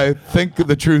and what I think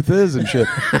the truth is and shit.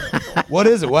 What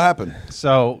is it? What happened?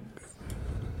 So,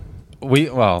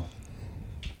 I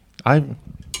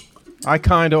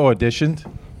kind of auditioned,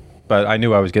 but I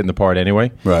knew I was getting the part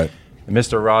anyway. Right.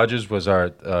 Mr. Rogers was our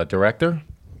director.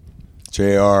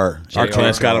 JR. Our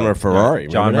class got him a Ferrari.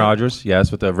 John remember that? Rogers,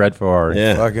 yes, with the red Ferrari.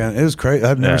 Yeah. Fucking, it was crazy.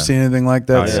 I've never Yeah. seen anything like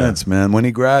that Oh, yeah. since, man. When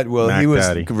he Mac he was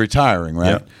Daddy. retiring, right?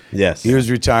 Yep. Yes. He was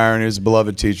retiring. He was a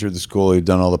beloved teacher at the school. He'd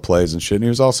done all the plays and shit. And he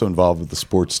was also involved with the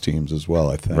sports teams as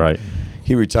well, I think. Right.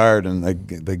 He retired, and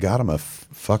they got him a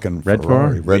fucking Red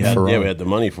Ferrari. Ferrari? Red Ferrari. Yeah, we had the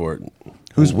money for it.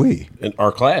 Who's we? In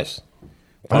our class.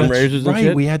 Oh, that's Fundraisers and right.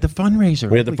 shit. We had the fundraiser.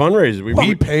 We had the fundraiser.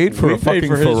 We paid for a fucking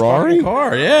for his Ferrari? fucking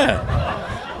car,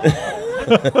 yeah.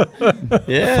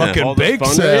 Yeah. all Fucking the bake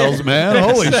fund- sales, man.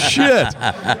 Holy shit.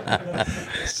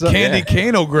 Candy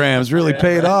canograms really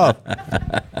paid off.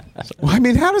 Well, I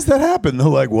mean, how does that happen? They're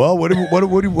like, well, what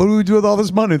do we do with all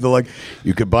this money? They're like,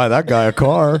 you could buy that guy a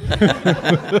car.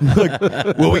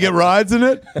 Like, will we get rides in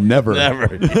it? Never.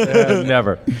 Never.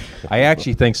 Never. I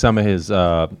actually think some of his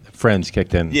friends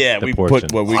kicked in. Yeah, the we portion.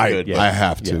 put what we I, could. I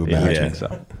have to, Yeah, I man. think so.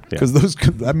 Yeah. Because those,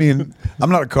 I mean, I'm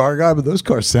not a car guy, but those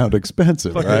cars sound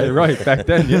expensive, right? Right. Back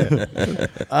then,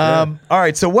 yeah. All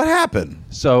right, so what happened?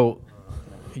 So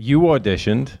you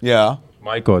auditioned. Yeah.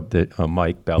 Mike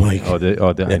Mike Belly. Mike.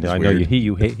 I know weird.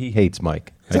 he hates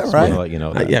Mike. Is that I just wanna right? let you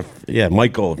know that. Yeah,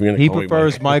 Michael. If you're gonna He call me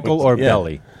prefers Mike. Michael or Yeah.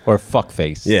 Belly or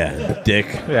fuckface. Yeah, Dick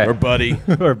Yeah. or Buddy.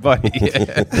 or Buddy.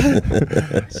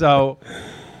 So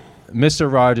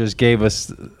Mr. Rogers gave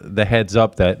us the heads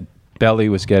up that Belly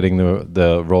was getting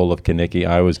the role of Kaniki.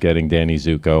 I was getting Danny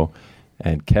Zuko,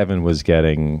 and Kevin was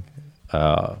getting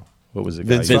what was it?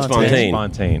 Vince Fontaine.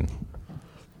 Fontaine.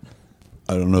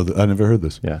 I don't know. I never heard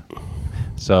this. Yeah.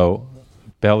 So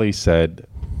Belly said,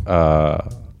 I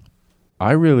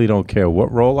really don't care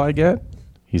what role I get.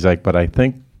 He's like, but I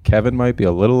think Kevin might be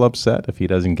a little upset if he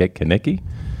doesn't get Kaniki.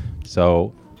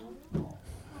 So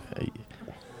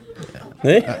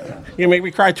You're gonna make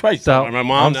me cry twice. So, my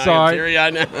mom. I'm now, sorry.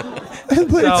 Teary-eyed now.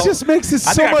 But it So- just makes it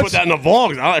I so think I much. put that in the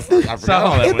vlogs. I forgot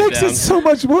how that It went makes down. it so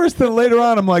much worse than later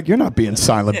on. I'm like, you're not being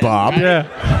Silent Bob. yeah.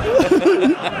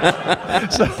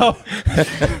 So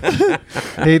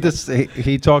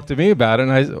he talked to me about it,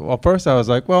 and first I was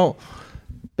like, well,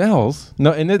 Bells.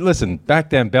 No, and listen, back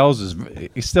then Bells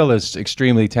he still is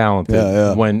extremely talented. Yeah,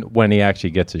 yeah. When he actually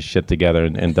gets his shit together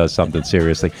and does something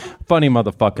seriously. Funny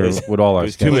motherfucker with all our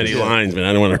There's too sketches. many lines, man.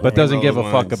 I don't want to. But doesn't give a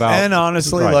fuck about. And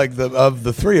honestly, Right. like of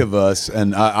the three of us,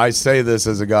 and I say this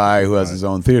as a guy who has his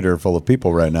own theater full of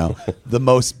people right now, the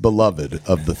most beloved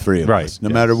of the three of Right, us. No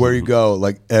yes. matter where you go,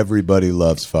 like everybody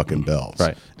loves fucking Bells.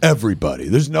 Right. Everybody.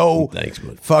 There's no Thanks,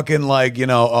 bud. fucking like,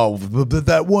 but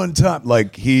that one time,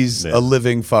 like he's a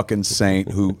living fucking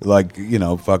saint who like,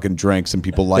 fucking drinks and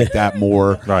people like that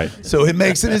more. Right. So it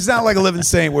makes it, it's not like a living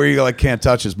saint where you like can't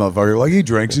touch this motherfucker. Like he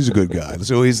drinks, he's a good guy.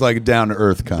 So he's like a down to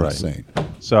earth kind of Right. saint.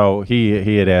 So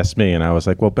he had asked me, and I was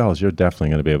like, well, Bells, you're definitely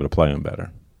going to be able to play him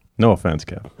better. No offense,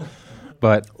 Kev.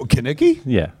 But Kaniki?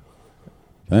 yeah.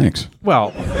 Thanks.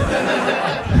 Well,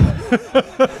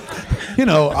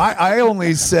 I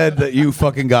only said that you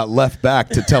fucking got left back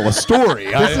to tell a story.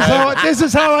 this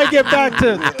is how I get back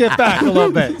a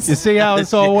little bit. You see how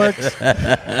this all works?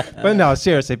 But no,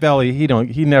 seriously, Belly,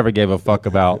 he never gave a fuck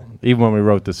about, even when we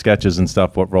wrote the sketches and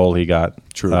stuff, what role he got.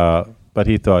 True. But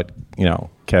he thought,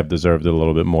 Kev deserved it a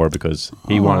little bit more because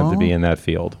he wanted to be in that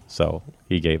field. So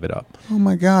he gave it up. Oh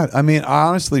my God. I mean, I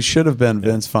honestly should have been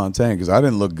Vince Fontaine because I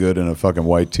didn't look good in a fucking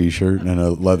white t-shirt and a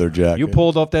leather jacket. You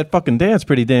pulled off that fucking dance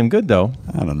pretty damn good, though.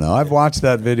 I don't know. I've watched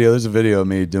that video. There's a video of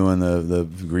me doing the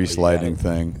grease lighting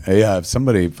thing. Yeah,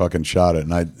 somebody fucking shot it,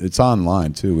 and it's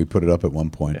online too. We put it up at one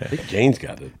point. I think Jane's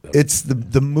got it. It's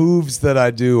the moves that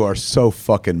I do are so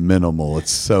fucking minimal.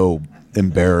 It's so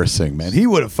embarrassing, man. He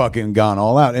would have fucking gone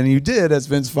all out, and you did as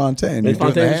Vince Fontaine. Vince You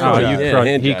did the Fontaine? hand Oh, job. you He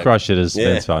hand job. crushed it as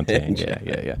Yeah, Vince Fontaine. hand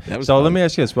Yeah. job. That was So fun. let me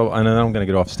ask you this, and then I'm going to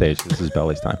get off stage. This is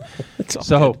Belly's time. all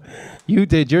So good. you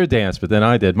did your dance, but then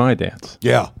I did my dance.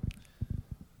 Yeah.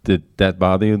 Did that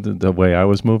bother you, the way I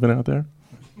was moving out there?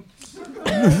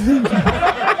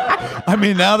 I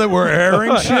mean, now that we're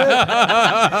airing shit,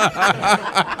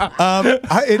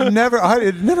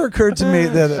 it never occurred to me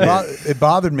that it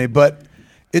bothered me, but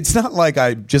it's not like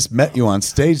I just met you on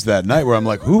stage that night where I'm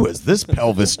like, who is this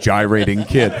pelvis gyrating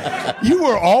kid? You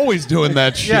were always doing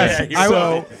that shit.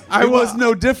 Yes, I was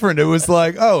no different. It was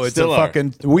like, oh, it's Still a are.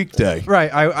 fucking weekday. Right,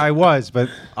 I was, but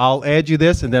I'll add you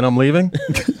this, and then I'm leaving.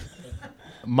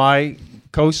 My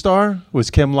co-star was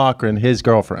Kim Lochran, his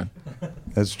girlfriend.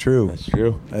 That's true. It's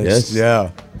true. It's- Yes.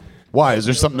 Yeah. Why? Is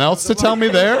there something else to tell me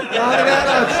there?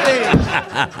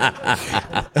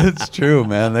 It's true,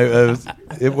 man. And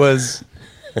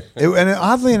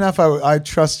oddly enough, I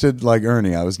trusted like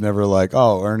Ernie. I was never like,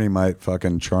 oh, Ernie might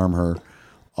fucking charm her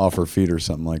off her feet or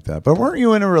something like that. But weren't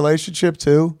you in a relationship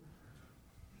too?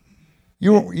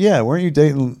 You were, weren't you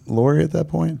dating Lori at that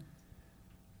point?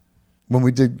 When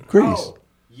we did Grease. Oh,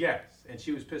 yes. And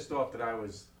she was pissed off that I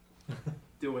was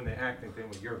doing the acting thing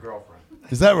with your girlfriend.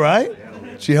 Is that right?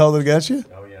 She held it against you?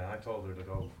 Oh, yeah. I told her to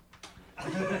go.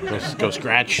 Go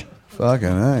scratch. Fucking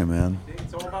hey, man.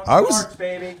 It's all about I the was- marks,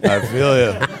 baby. I feel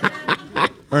you.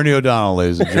 Ernie O'Donnell,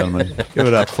 ladies and gentlemen. Give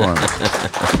it up for him.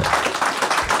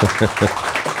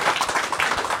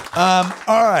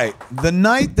 All right. The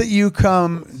night that you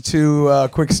come to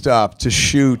Quick Stop to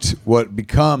shoot what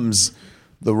becomes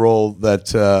the role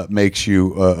that makes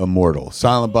you immortal.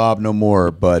 Silent Bob no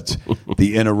more, but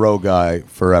the in a row guy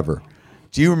forever.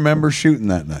 Do you remember shooting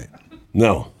that night?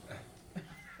 No.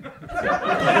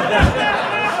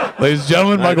 Ladies and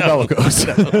gentlemen, Michael Bellicose.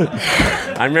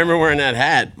 I remember wearing that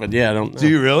hat, but yeah, I don't know. Do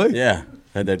you really? Yeah.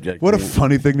 I had that What a green-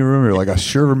 funny thing to remember. Like, I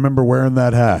sure remember wearing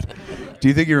that hat. Do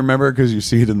you think you remember it because you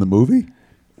see it in the movie?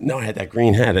 No, I had that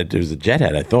green hat. It was a jet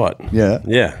hat, I thought. Yeah.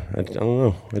 Yeah. I don't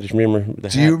know. I just remember the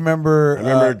hat. Do you remember? I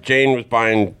remember Jane was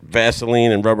buying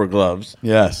Vaseline and rubber gloves.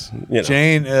 Yes. You know.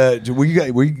 Jane,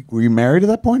 were you married at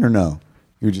that point or no?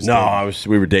 You were just No,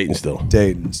 we were dating still.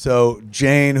 dating. So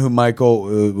Jane, who Michael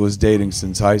was dating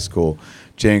since high school,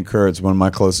 Jane Kurtz, one of my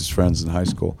closest friends in high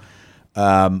school.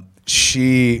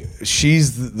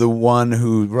 She's the one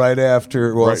who right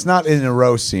after. Well, Right. it's not in a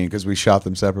row scene because we shot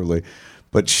them separately,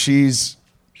 but she's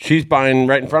Buying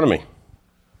right in front of me.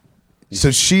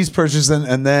 she's purchasing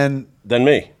and then Then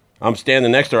me. I'm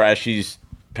standing next to her as she's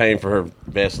paying for her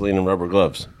Vaseline and rubber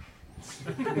gloves.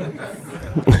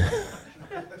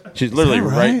 She's literally Is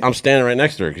that right? I'm standing right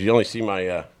next to her because you only see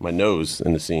my my nose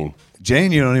in the scene.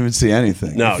 Jane, you don't even see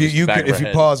anything. No, if you, just back of her if you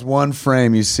head. pause one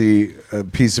frame, you see a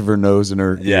piece of her nose and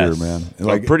her ear, man. So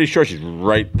Like, I'm pretty sure she's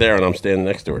right there and I'm standing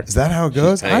next to her. is that how it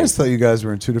goes? I paying. just thought you guys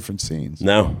were in two different scenes.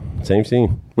 No, same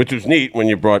scene. Which was neat when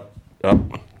you brought up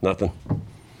nothing.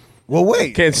 Well,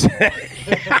 wait. Can't say.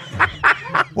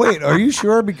 Wait, are you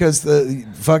sure? Because the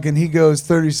fucking he goes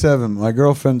 37. My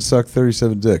girlfriend sucked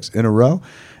 37 dicks in a row,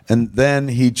 and then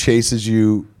he chases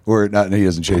you, or not? He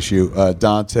doesn't chase you.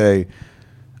 Dante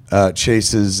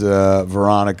chases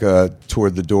Veronica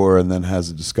toward the door, and then has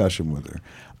a discussion with her.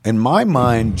 In my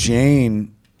mind,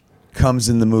 Jane comes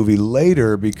in the movie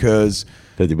later because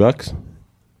 $50?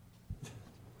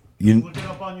 you. Look it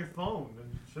up on your phone.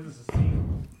 And show us a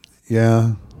scene.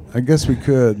 Yeah, I guess we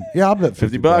could. Yeah, I'll bet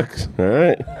 $50. All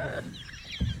right.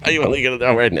 Are you only gonna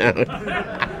know right now?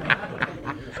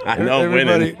 I know I'm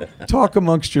Everybody, winning. talk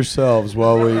amongst yourselves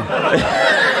while we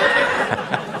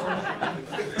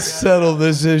settle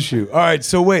this issue. All right,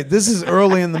 so wait, this is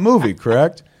early in the movie,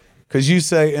 correct? Because you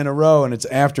say in a row, and it's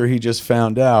after he just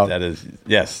found out. That is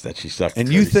yes, that she sucked. And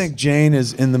you think Jane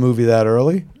is in the movie that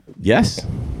early? yes?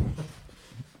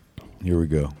 Here we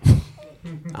go.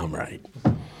 I'm right.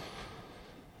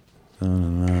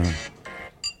 Uh,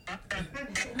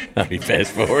 I'll be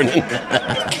fast forwarding.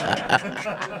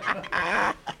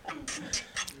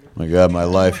 My God, my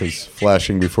life is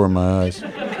flashing before my eyes.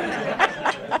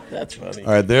 That's funny.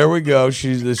 All right, there we go.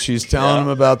 She's telling him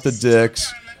about the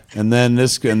dicks, and then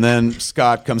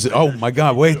Scott comes in. Oh my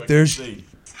God, wait, There she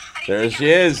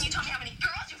is. You told me how many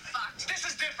girls you fucked. This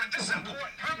is different. This is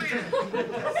important. Come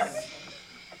here.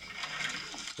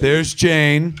 there's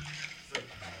Jane.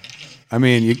 I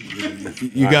mean,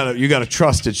 you gotta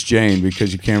trust it's Jane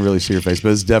because you can't really see her face,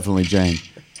 but it's definitely Jane.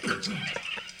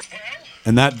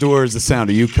 And that door is the sound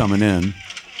of you coming in.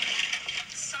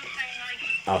 Something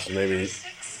like Oh, so maybe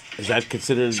is that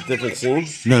considered a different scene?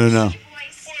 No.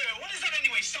 twice. What is that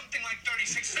anyway? Something like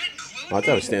 36. Does that include Oh, I thought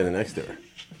I was standing next to her.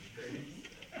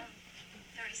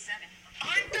 37.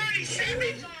 I'm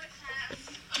 37.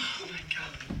 Oh my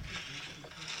God.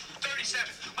 37.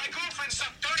 My girlfriend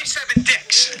sucked 37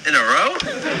 dicks in a row.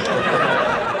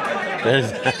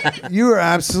 There's, You were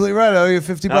absolutely right. I owe you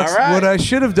 $50. All right. What I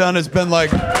should have done is been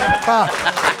like, ah.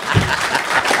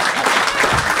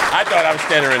 I thought I was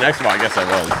standing right next to her. I guess I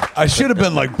was. I should have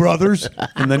been like brothers,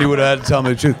 and then he would have had to tell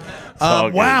me the truth. all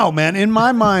good. Wow, man. In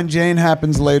my mind, Jane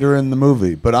happens later in the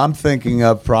movie, but I'm thinking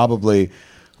of probably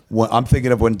when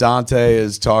Dante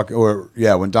is talking,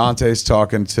 when Dante's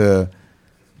talking to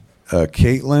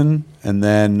Caitlin, and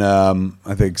then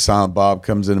I think Silent Bob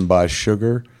comes in and buys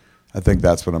sugar. I think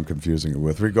that's what I'm confusing it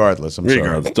with. Regardless, I'm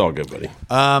Regardless, it's all good, buddy.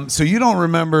 sorry. So you don't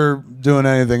remember doing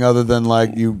anything other than like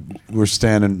you were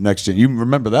standing next to you. You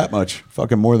remember that much,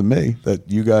 fucking more than me,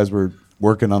 that you guys were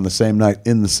working on the same night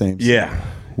in the same scene.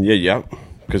 Yeah.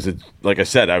 Because it's like I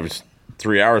said, I was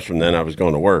 3 hours from then. I was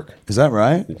going to work. Is that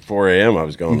right? At 4 a.m. I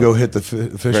was going. You go hit the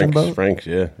fishing boat? Frank's,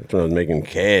 yeah. That's when I was making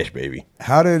cash, baby.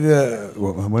 How did,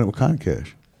 what kind of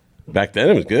cash? Back then,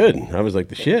 it was good. I was like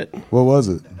the shit. What was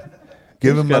it?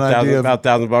 Give him an idea of about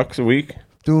 $1,000 a week.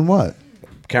 doing what?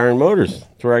 Carrying motors.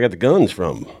 That's where I got the guns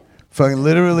from. Fucking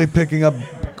literally picking up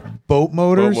boat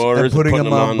motors, and putting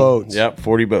them on boats. Yep,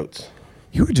 40 boats.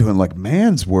 You were doing like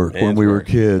man's work when we were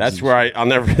kids. That's where I'll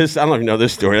never. I don't even know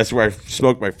this story. That's where I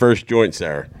smoked my first joint,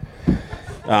 Sarah.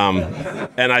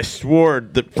 And I swore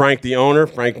that Frank, the owner,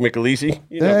 Frank Michelisi,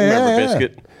 remember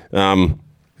Biscuit?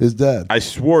 His dad. I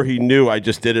swore he knew I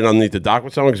just did it underneath the dock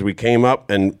with someone because we came up,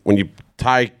 and when you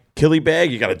tie killie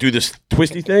bag, you got to do this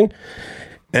twisty thing.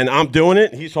 And I'm doing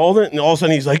it, he's holding it, and all of a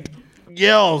sudden he's like,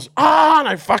 yells, and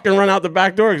I fucking run out the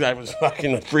back door because I was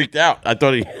fucking freaked out. I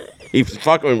thought he was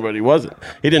fucking with me, but he wasn't.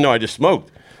 He didn't know I just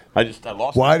smoked. I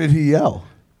lost Why did he yell?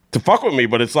 to fuck with me,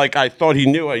 but it's like I thought he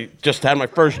knew I just had my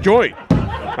first joint.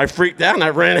 I freaked out and I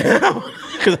ran out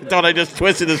because I thought I just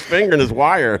twisted his finger and his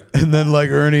wire. And then like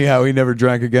Ernie, how he never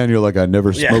drank again. You're like, I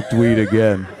never smoked weed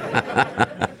again.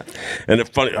 And it's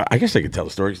funny, I guess I could tell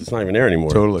the story because it's not even there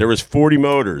anymore. Totally. There was 40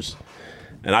 motors.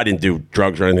 And I didn't do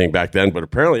drugs or anything back then, but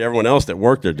apparently everyone else that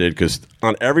worked there did, because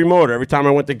on every motor, every time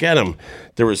I went to get them,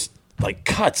 there was like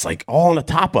cuts, like all on the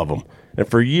top of them. And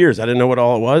for years, I didn't know what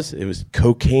all it was. It was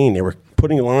cocaine. They were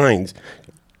putting lines,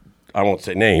 I won't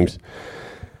say names,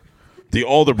 the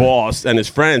older boss and his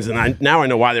friends, and now I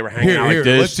know why they were hanging out like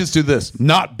this. Let's just do this.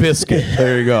 Not Biscuit.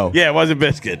 There you go. Yeah, it wasn't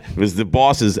Biscuit. It was the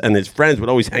bosses and his friends would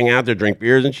always hang out there, drink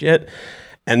beers and shit.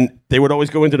 And they would always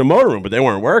go into the motor room, but they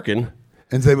weren't working.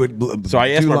 And they would. So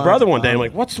I asked my brother one day, I'm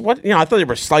like, what? You know, I thought they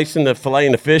were slicing the filet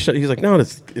and the fish. He's like, no,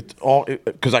 it's all,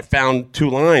 because I found 2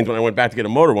 lines when I went back to get a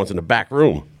motor once in the back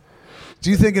room.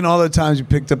 Do you think in all the times you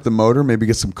picked up the motor, maybe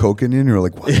get some coke in you and you're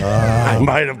like, what? I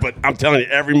might have, but I'm telling you,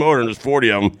 every motor, and there's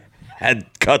 40 of them, had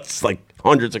cuts, like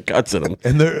hundreds of cuts in them.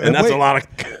 And that's wait, a lot of.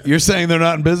 You're saying they're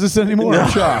not in business anymore? No. I'm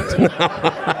shocked.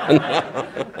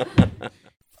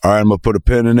 All right, I'm going to put a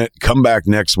pin in it. Come back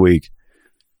next week.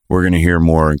 We're going to hear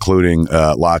more, including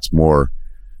lots more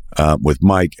with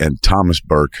Mike, and Thomas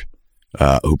Burke,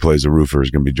 who plays the roofer,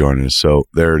 is going to be joining us. So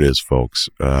there it is, folks.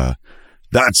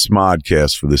 That's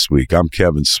Smodcast for this week. I'm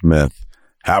Kevin Smith.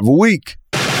 Have a week.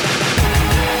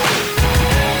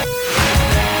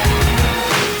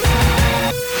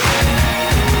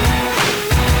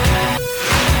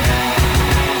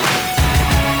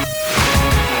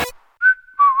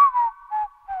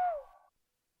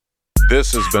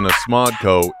 This has been a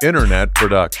Smodco Internet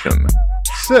production.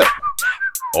 Sip.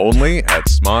 Only at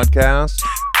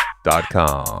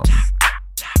smodcast.com.